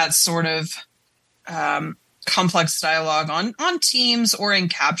that sort of complex dialogue on teams or in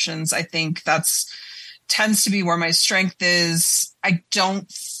captions. I think that's tends to be where my strength is. I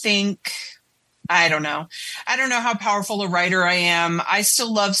don't know how powerful a writer I am. I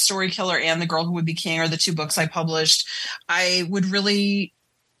still love Story Killer and The Girl Who Would Be King are the two books I published. I would really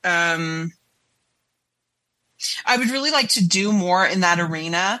like to do more in that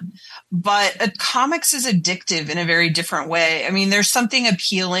arena, but comics is addictive in a very different way. I mean, there's something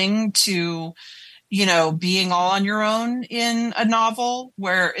appealing to, being all on your own in a novel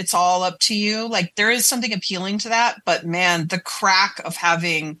where it's all up to you. Like there is something appealing to that, but man, the crack of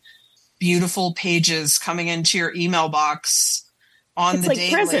having beautiful pages coming into your email box on the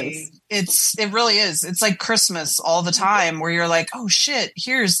daily. Presents. It really is. It's like Christmas all the time where you're like, oh shit,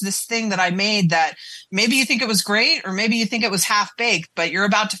 here's this thing that I made that maybe you think it was great or maybe you think it was half baked, but you're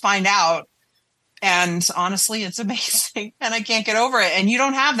about to find out. And honestly, it's amazing and I can't get over it. And you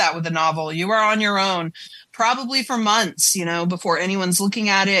don't have that with a novel. You are on your own probably for months, before anyone's looking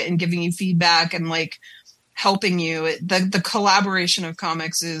at it and giving you feedback and like helping you. The collaboration of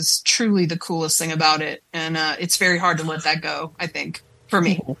comics is truly the coolest thing about it. And it's very hard to let that go, I think, for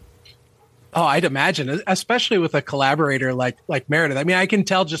me. Oh, I'd imagine, especially with a collaborator like Meredith. I mean, I can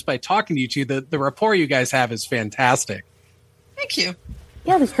tell just by talking to you two, the rapport you guys have is fantastic. Thank you.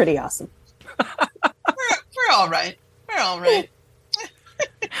 Yeah, that's pretty awesome. We're all right. We're all right.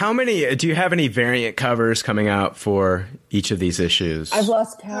 Do you have any variant covers coming out for each of these issues? I've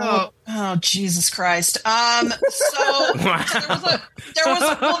lost count. Oh, Jesus Christ. There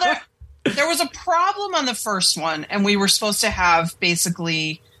was a problem on the first one, and we were supposed to have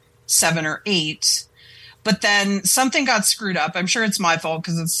basically 7 or 8, but then something got screwed up. I'm sure it's my fault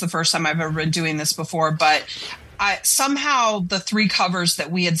because it's the first time I've ever been doing this before, but somehow the 3 covers that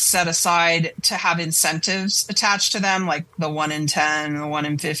we had set aside to have incentives attached to them, like the 1 in 10, the 1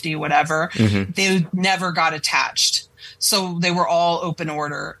 in 50, whatever, they never got attached. So they were all open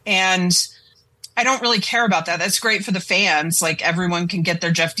order. And I don't really care about that. That's great for the fans. Like everyone can get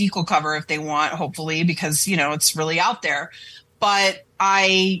their Jeff Deacle cover if they want, hopefully, because, it's really out there. But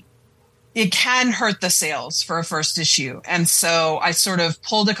it can hurt the sales for a first issue. And so I sort of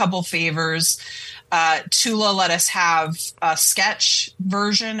pulled a couple favors. Tula let us have a sketch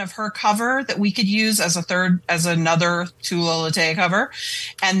version of her cover that we could use as another Tula Latte cover.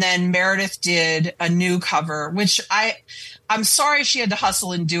 And then Meredith did a new cover, which I'm sorry she had to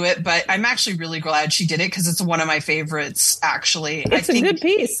hustle and do it, but I'm actually really glad she did it because it's one of my favorites, actually. It's a good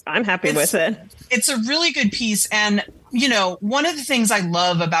piece. I'm happy with it. It's a really good piece. And, one of the things I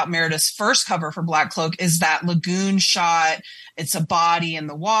love about Meredith's first cover for Black Cloak is that lagoon shot. It's a body in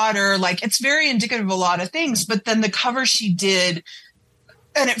the water. Like, it's very indicative of a lot of things. But then the cover she did,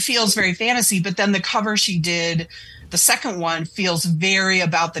 and it feels very fantasy, but then the cover she did, the second one, feels very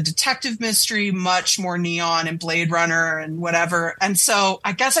about the detective mystery, much more neon and Blade Runner and whatever. And so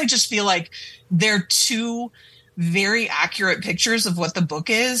I guess I just feel like they're 2 very accurate pictures of what the book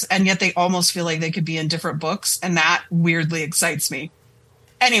is, and yet they almost feel like they could be in different books. And that weirdly excites me.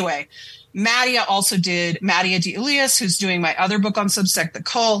 Anyway, Mattia de Elias, who's doing my other book on Substack, The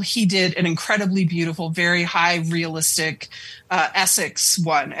Cull. He did an incredibly beautiful, very high realistic Essex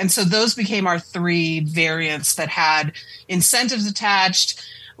one. And so those became our 3 variants that had incentives attached,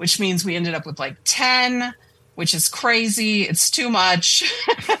 which means we ended up with like 10, which is crazy. It's too much.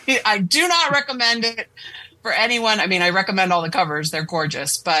 I do not recommend it for anyone. I mean, I recommend all the covers. They're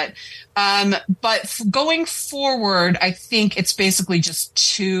gorgeous. But going forward, I think it's basically just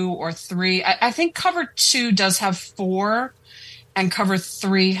 2 or 3. I think cover 2 does have 4 and cover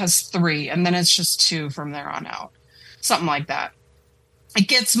 3 has 3. And then it's just 2 from there on out. Something like that. it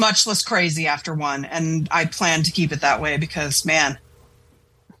gets much less crazy after one, and I plan to keep it that way because, man,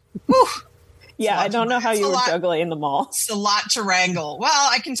 whew, yeah, I don't know how you were juggling them all. It's a lot to wrangle. Well,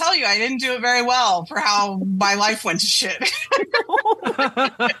 I can tell you, I didn't do it very well for how my life went to shit.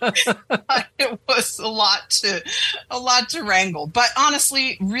 It was a lot to wrangle, but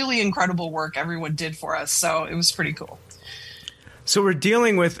honestly, really incredible work everyone did for us. So it was pretty cool. So we're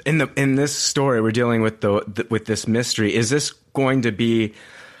dealing with in this story, we're dealing with with this mystery. Is this going to be,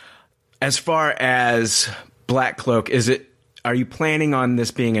 as far as Black Cloak, are you planning on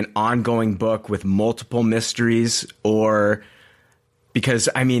this being an ongoing book with multiple mysteries, or because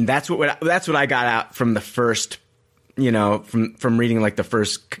I mean that's what I got out from the first, from reading like the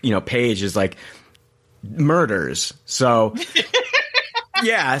first page is like murders. So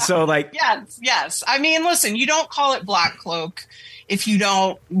yeah, so like yes. I mean, listen, you don't call it Black Cloak if you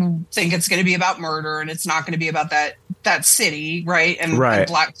don't think it's going to be about murder and it's not going to be about that city, right? And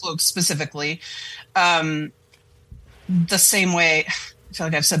Black Cloak specifically. The same way, I feel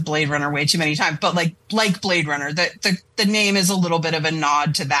like I've said Blade Runner way too many times, but like Blade Runner, the name is a little bit of a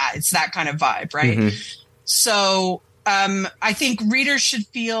nod to that. It's that kind of vibe, right? Mm-hmm. So I think readers should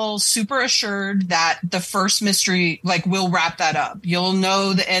feel super assured that the first mystery, like, we'll wrap that up. You'll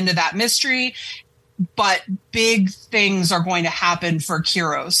know the end of that mystery, but big things are going to happen for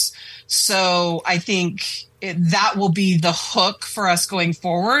Kiros. So I think that will be the hook for us going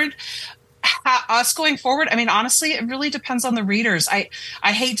forward. I mean, honestly, it really depends on the readers. I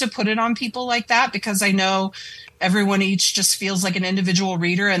hate to put it on people like that because I know everyone each just feels like an individual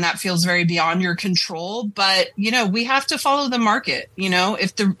reader and that feels very beyond your control. But, we have to follow the market.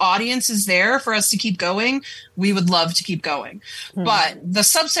 If the audience is there for us to keep going, we would love to keep going. Mm-hmm. But the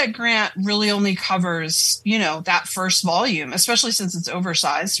subset grant really only covers, that first volume, especially since it's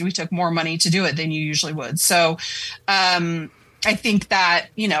oversized. We took more money to do it than you usually would. So, I think that,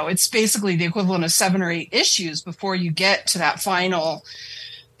 it's basically the equivalent of 7 or 8 issues before you get to that final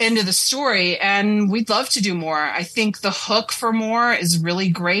end of the story. And we'd love to do more. I think the hook for more is really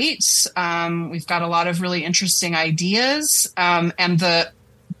great. We've got a lot of really interesting ideas. And the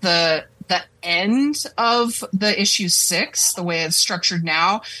end of the issue 6, the way it's structured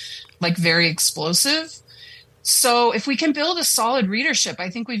now, like very explosive. So if we can build a solid readership,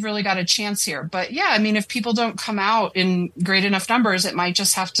 I think we've really got a chance here. But yeah, I mean, if people don't come out in great enough numbers, it might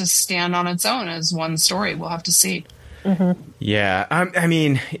just have to stand on its own as one story. We'll have to see. Mm-hmm. Yeah. I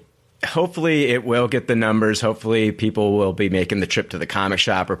mean, hopefully it will get the numbers. Hopefully people will be making the trip to the comic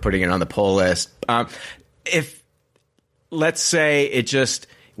shop or putting it on the pull list. If, let's say it just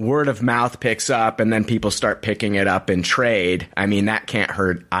word of mouth picks up and then people start picking it up in trade, I mean, that can't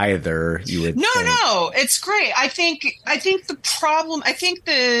hurt either, you would think. No, it's great. I think the problem, I think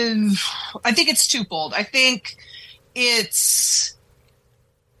it's twofold. I think it's,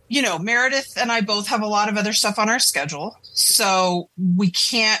 Meredith and I both have a lot of other stuff on our schedule, so we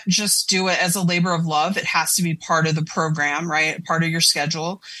can't just do it as a labor of love. It has to be part of the program, right? Part of your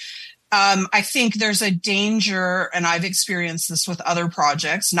schedule. I think there's a danger, and I've experienced this with other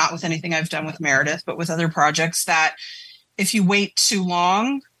projects, not with anything I've done with Meredith, but with other projects, that if you wait too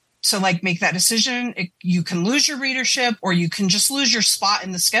long to make that decision, you can lose your readership, or you can just lose your spot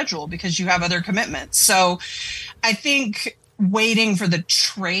in the schedule because you have other commitments. So I think waiting for the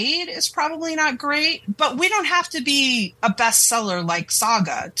trade is probably not great, but we don't have to be a bestseller like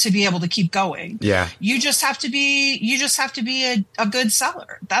Saga to be able to keep going. Yeah. You just have to be a good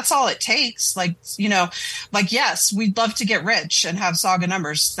seller. That's all it takes. Yes, we'd love to get rich and have Saga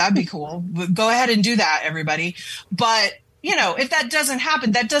numbers. That'd be cool. Go ahead and do that, everybody. But if that doesn't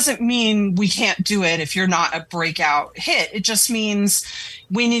happen, that doesn't mean we can't do it if you're not a breakout hit. It just means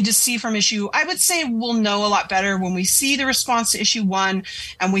we need to see from I would say we'll know a lot better when we see the response to issue 1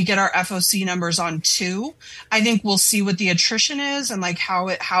 and we get our FOC numbers on 2. I think we'll see what the attrition is and how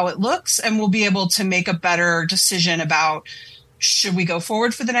it looks, and we'll be able to make a better decision about, should we go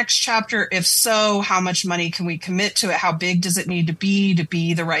forward for the next chapter? If so, how much money can we commit to it? How big does it need to be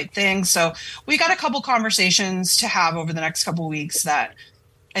the right thing? So we got a couple conversations to have over the next couple of weeks that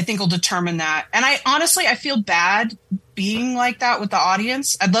I think will determine that. And I feel bad being like that with the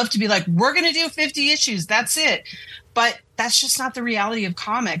audience. I'd love to be like, we're going to do 50 issues. That's it. But that's just not the reality of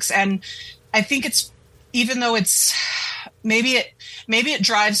comics. And I think even though it's, maybe it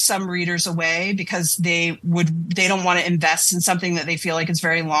drives some readers away because they don't want to invest in something that they feel like is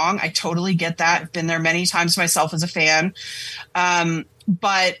very long. I totally get that. I've been there many times myself as a fan.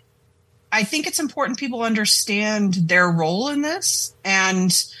 But I think it's important people understand their role in this,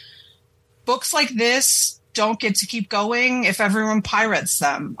 and books like this don't get to keep going if everyone pirates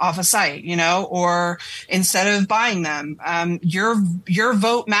them off a site, or instead of buying them. Your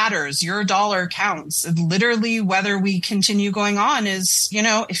vote matters. Your dollar counts. Literally, whether we continue going on is,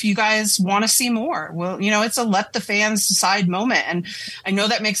 if you guys want to see more. Well, it's a let the fans decide moment. And I know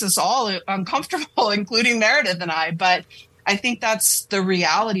that makes us all uncomfortable, including Meredith and I, but I think that's the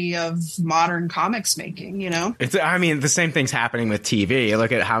reality of modern comics making, the same thing's happening with TV.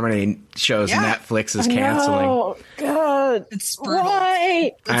 Look at how many shows Netflix is canceling. Oh, God. It's brutal.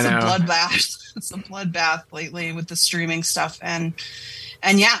 Why? It's a bloodbath. It's a bloodbath lately with the streaming stuff. And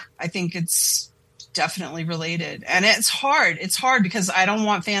yeah, I think it's definitely related. And it's hard. It's hard because I don't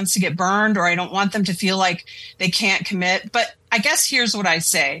want fans to get burned, or I don't want them to feel like they can't commit. But I guess here's what I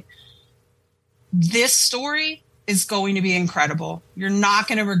say. This story is going to be incredible. You're not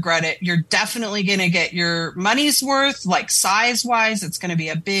going to regret it. You're definitely going to get your money's worth, like size-wise. It's going to be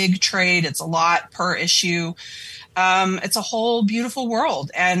a big trade. It's a lot per issue. It's a whole beautiful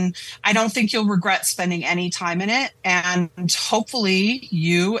world, and I don't think you'll regret spending any time in it. And hopefully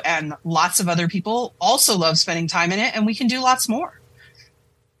you and lots of other people also love spending time in it, and we can do lots more.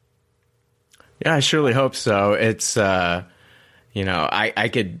 Yeah, I surely hope so. It's, I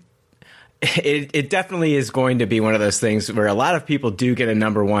could... It definitely is going to be one of those things where a lot of people do get a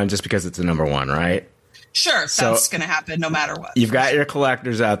number one just because it's a number one, right? Sure, that's going to happen no matter what. You've got your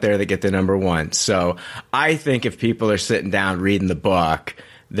collectors out there that get the number one. So I think if people are sitting down reading the book,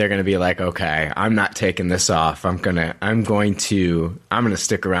 they're going to be like, okay, I'm not taking this off. I'm going to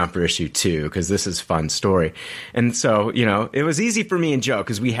stick around for issue 2 because this is a fun story. And so, it was easy for me and Joe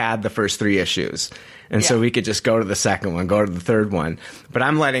because we had the first 3 issues. And so we could just go to the second one, go to the third one. But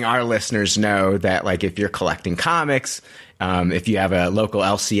I'm letting our listeners know that, like, if you're collecting comics, if you have a local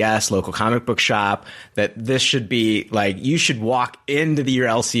LCS, local comic book shop, that this should be, like, you should walk into your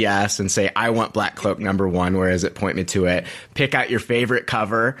LCS and say, I want Black Cloak number 1, where is it? Point me to it. Pick out your favorite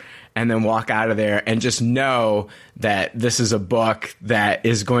cover, and then walk out of there and just know that this is a book that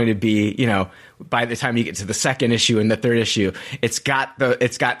is going to be, by the time you get to the second issue and the third issue, it's got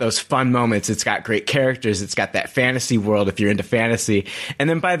those fun moments. It's got great characters. It's got that fantasy world if you're into fantasy. And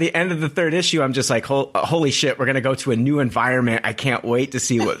then by the end of the third issue, I'm just like, holy shit, we're going to go to a new environment. I can't wait to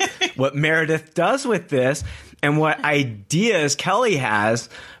see what Meredith does with this and what ideas Kelly has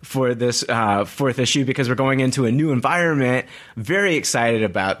for this fourth issue, because we're going into a new environment. Very excited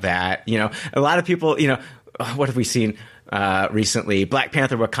about that. A lot of people, what have we seen recently? Black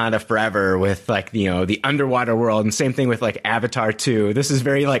Panther Wakanda Forever with, like, the underwater world, and same thing with, like, Avatar 2. This is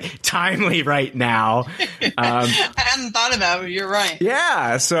very, like, timely right now. I hadn't thought of that, but you're right.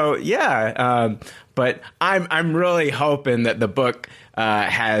 Yeah. So yeah. But I'm really hoping that the book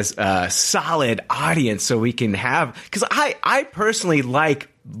has a solid audience, so we can have, because I personally like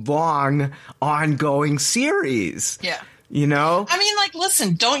long ongoing series. Yeah. I mean, like,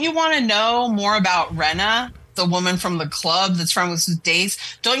 listen, don't you want to know more about Rena, the woman from the club that's from with Days?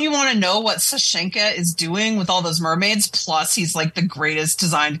 Don't you want to know what Sashenka is doing with all those mermaids? Plus, he's like the greatest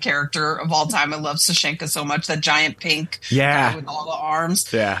designed character of all time. I love Sashenka so much. That giant pink guy with all the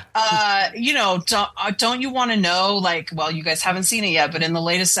arms. Yeah. Don't you want to know, like, well, you guys haven't seen it yet, but in the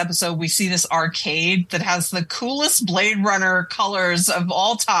latest episode, we see this arcade that has the coolest Blade Runner colors of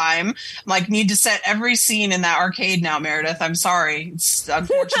all time. Like, need to set every scene in that arcade now, Meredith. I'm sorry. It's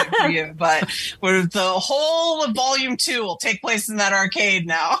unfortunate for you, but with the whole of Volume 2 will take place in that arcade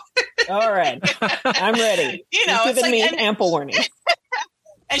now. All right. I'm ready. It's given me ample warning.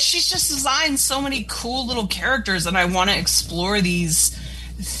 And she's just designed so many cool little characters, and I want to explore these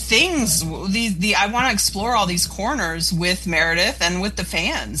things. I want to explore all these corners with Meredith and with the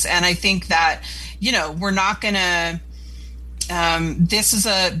fans. And I think that, we're not going to... this is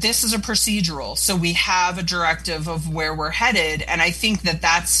a procedural, so we have a directive of where we're headed, and I think that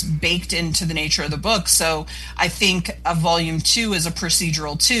that's baked into the nature of the book. So I think a Volume 2 is a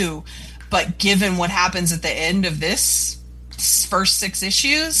procedural too, but given what happens at the end of this first 6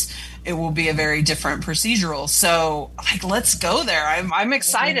 issues, it will be a very different procedural. So, like, let's go there. I'm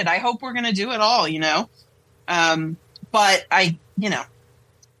excited. I hope we're going to do it all, but yeah.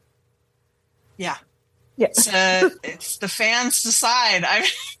 Yeah. It's the fans decide.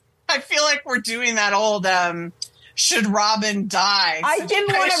 I feel like we're doing that old should Robin die? I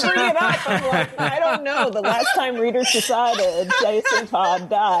didn't want to bring it up. I'm like, I don't know. The last time readers decided, Jason Todd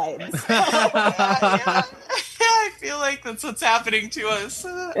died. So. Yeah. I feel like that's what's happening to us.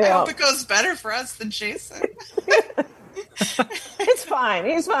 I hope it goes better for us than Jason. It's fine.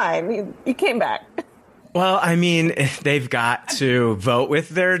 He's fine. He came back. Well, I mean, they've got to vote with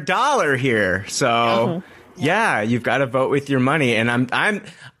their dollar here. So, Yeah, you've got to vote with your money, and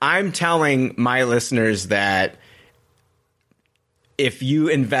I'm telling my listeners that if you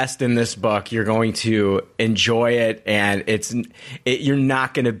invest in this book, you're going to enjoy it, and you're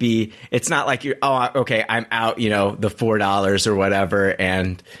not going to be. It's not like okay, I'm out, the $4 or whatever,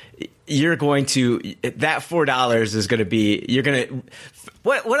 and you're going to that $4 is going to be. You're going to.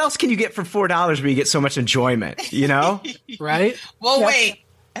 What else can you get for $4 where you get so much enjoyment? Right? Well, wait.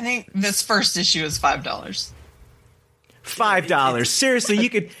 I think this first issue is $5. $5. Seriously, you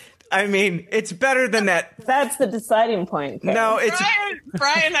could. I mean, it's better than that. That's the deciding point. Karen. No, it's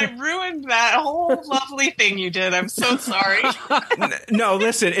Brian, I ruined that whole lovely thing you did. I'm so sorry. No,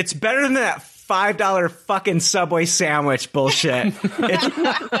 listen, it's better than that $5 fucking Subway sandwich bullshit.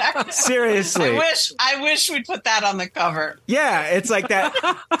 Seriously. I wish we'd put that on the cover. Yeah, it's like that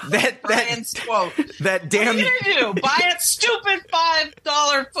Brian's quote. That damn. What are you gonna do? Buy a stupid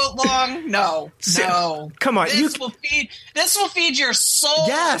 $5 footlong? No. Come on, This will feed your soul.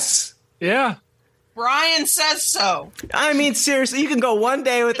 Yes. Yeah. Brian says so. I mean, seriously, you can go one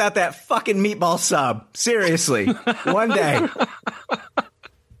day without that fucking meatball sub. Seriously, one day.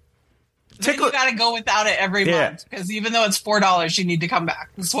 Then you got to go without it every month because even though it's $4, you need to come back.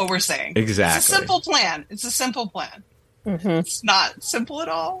 That's what we're saying. Exactly. It's a simple plan. Mm-hmm. It's not simple at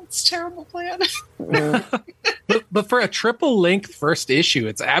all. It's a terrible plan. but for a triple length first issue,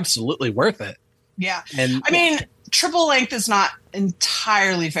 it's absolutely worth it. Yeah. And I mean, triple length is not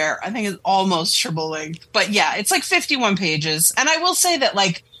entirely fair. I think it's almost triple length. But yeah, it's like 51 pages. And I will say that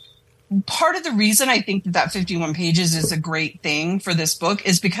part of the reason I think that 51 pages is a great thing for this book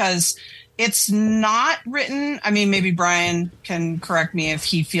is because it's not written. I mean, maybe Brian can correct me if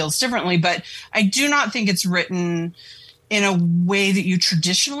he feels differently, but I do not think it's written in a way that you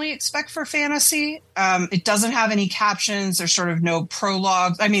traditionally expect for fantasy. It doesn't have any captions. There's sort of no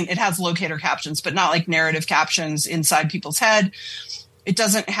prologues. I mean, it has locator captions, but not like narrative captions inside people's head. It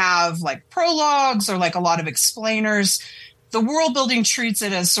doesn't have prologues or a lot of explainers. The world building treats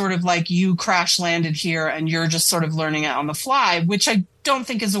it as sort of like you crash landed here and you're just sort of learning it on the fly, which I don't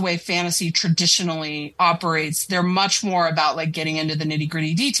think is the way fantasy traditionally operates. They're much more about getting into the nitty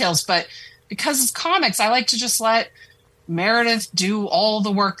gritty details. But because it's comics, I like to just let Meredith do all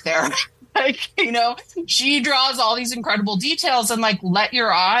the work there. She draws all these incredible details and let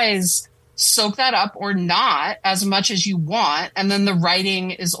your eyes soak that up or not as much as you want. And then the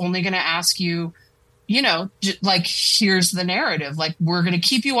writing is only going to ask you, here's the narrative. We're going to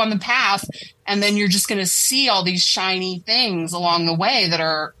keep you on the path. And then you're just going to see all these shiny things along the way that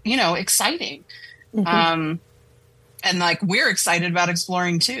are, exciting. Mm-hmm. And we're excited about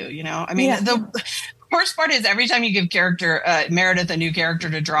exploring too, I mean, the worst part is every time you give Meredith a new character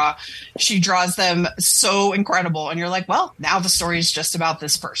to draw, she draws them so incredible. And you're like, well, now the story is just about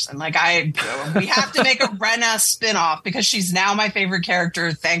this person. We have to make a Rena spinoff because she's now my favorite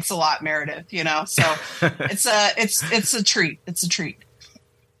character. Thanks a lot, Meredith. So it's a treat. It's a treat.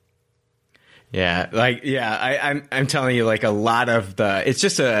 Yeah. I'm telling you, a lot of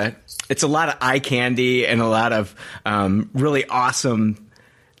it's a lot of eye candy and a lot of really awesome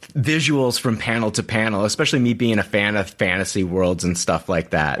visuals from panel to panel, especially me being a fan of fantasy worlds and stuff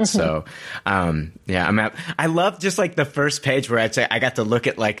like that. Mm-hmm. So, I love just the first page where I'd say I got to look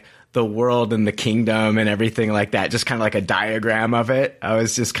at the world and the kingdom and everything like that, just kind of a diagram of it. I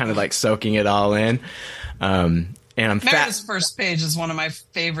was just kind of soaking it all in. And Meredith's first page is one of my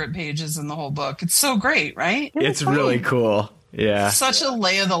favorite pages in the whole book. It's so great, right? It's really cool. Yeah. Such a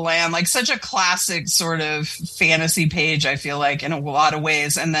lay of the land, such a classic sort of fantasy page, I feel in a lot of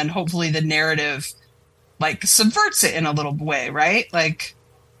ways. And then hopefully the narrative subverts it in a little way, right?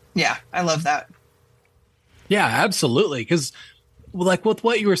 Yeah, I love that. Yeah, absolutely. Because with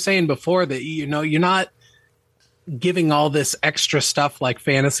what you were saying before that, you're not giving all this extra stuff like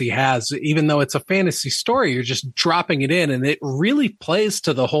fantasy has, even though it's a fantasy story, you're just dropping it in and it really plays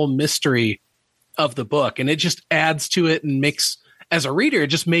to the whole mystery of the book, and it just adds to it and makes, as a reader, it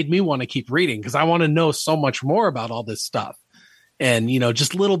just made me want to keep reading because I want to know so much more about all this stuff. And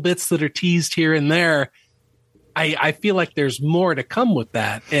just little bits that are teased here and there, I feel like there's more to come with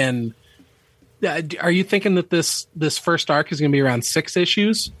that. And are you thinking that this first arc is going to be around 6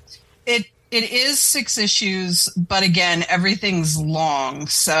 issues? It is 6 issues, but again, everything's long,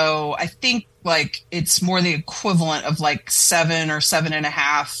 so I think it's more the equivalent of 7 or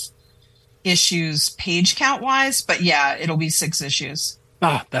 7.5 issues page count wise, but yeah, it'll be 6 issues.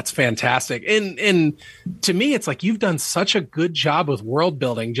 Oh, that's fantastic. And to me, it's you've done such a good job with world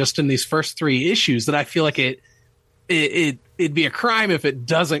building just in these first 3 issues that I feel like it'd be a crime if it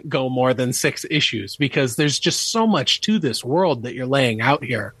doesn't go more than 6 issues because there's just so much to this world that you're laying out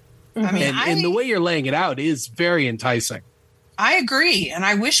here. I mean, and the way you're laying it out is very enticing. I agree. And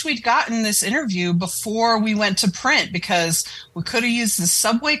I wish we'd gotten this interview before we went to print, because we could have used the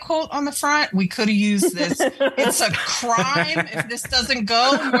subway quote on the front. We could have used this. It's a crime if this doesn't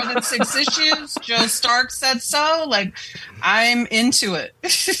go more than 6 issues. Joe Stark said so. Like, I'm into it.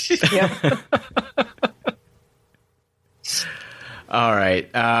 Yep. All right.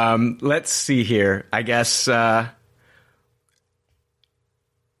 Let's see here. I guess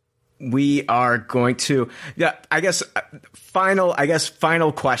we are going to,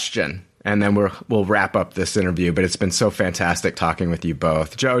 final question, and then we'll wrap up this interview. But it's been so fantastic talking with you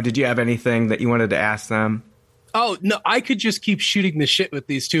both. Joe, did you have anything that you wanted to ask them? Oh, no, I could just keep shooting the shit with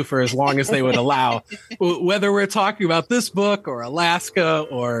these two for as long as they would allow, whether we're talking about this book or Alaska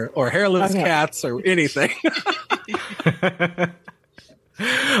or hairless cats or anything.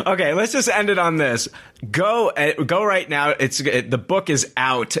 Okay, let's just end it on this. Go right now. The book is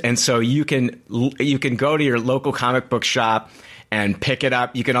out, and so you can go to your local comic book shop and pick it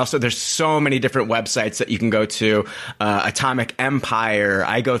up. You can also, there's so many different websites that you can go to. Atomic Empire.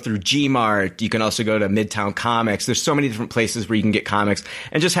 I go through Gmart. You can also go to Midtown Comics. There's so many different places where you can get comics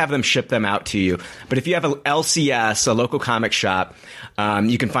and just have them ship them out to you. But if you have a LCS, a local comic shop,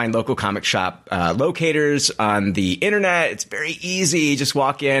 you can find local comic shop locators on the internet. It's very easy. Just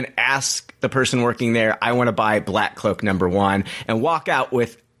walk in, ask the person working there, I want to buy Black Cloak #1, and walk out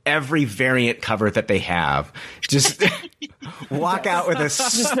with every variant cover that they have. Just walk out with a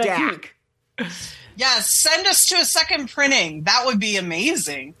stack. Yes, send us to a second printing. That would be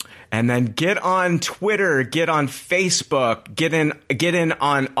amazing. And then get on Twitter, get on Facebook, get in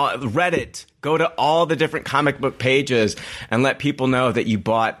on Reddit. Go to all the different comic book pages and let people know that you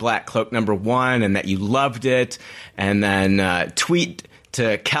bought Black Cloak #1 and that you loved it. And then tweet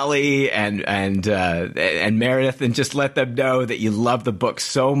to Kelly and Meredith and just let them know that you love the book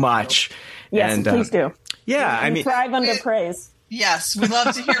so much. Yes, and, please do. Yeah, I mean, thrive under praise. Yes, we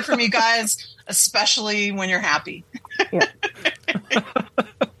love to hear from you guys, especially when you're happy. Yeah.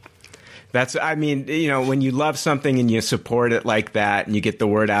 That's, I mean, you know, when you love something and you support it like that and you get the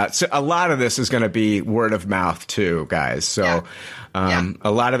word out. So a lot of this is going to be word of mouth too, guys. So a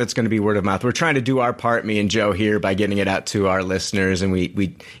lot of it's going to be word of mouth. We're trying to do our part, me and Joe here, by getting it out to our listeners. And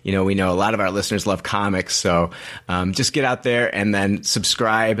we know a lot of our listeners love comics. So just get out there and then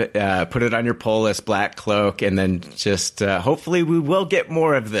subscribe, put it on your pull list, Black Cloak. And then just hopefully we will get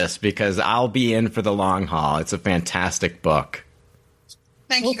more of this, because I'll be in for the long haul. It's a fantastic book.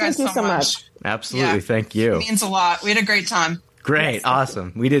 Thank you guys so much. Absolutely. Yeah. Thank you. It means a lot. We had a great time. Great. Yes.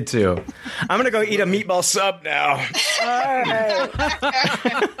 Awesome. We did too. I'm going to go eat a meatball sub now. All right.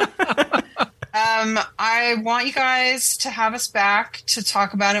 I want you guys to have us back to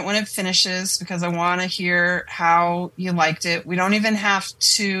talk about it when it finishes, because I want to hear how you liked it. We don't even have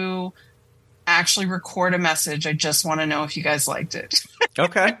to actually record a message. I just want to know if you guys liked it.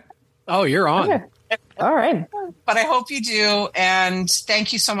 Okay. Oh, you're on. Okay. All right. But I hope you do. And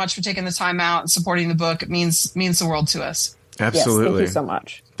thank you so much for taking the time out and supporting the book. It means the world to us. Absolutely. Yes, thank you so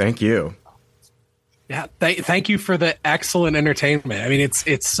much. Thank you. Yeah, thank you for the excellent entertainment. I mean,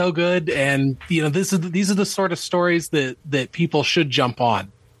 it's so good, and you know, these are the sort of stories that people should jump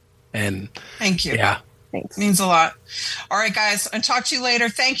on. And thank you. Yeah, thanks. Means a lot. All right, guys, I'll talk to you later.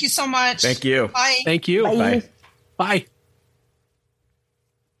 Thank you so much. Thank you. Bye. Thank you. Bye. Bye. Bye.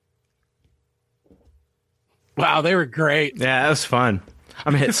 Wow, they were great. Yeah, that was fun.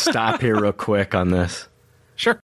 I'm gonna hit stop here real quick on this.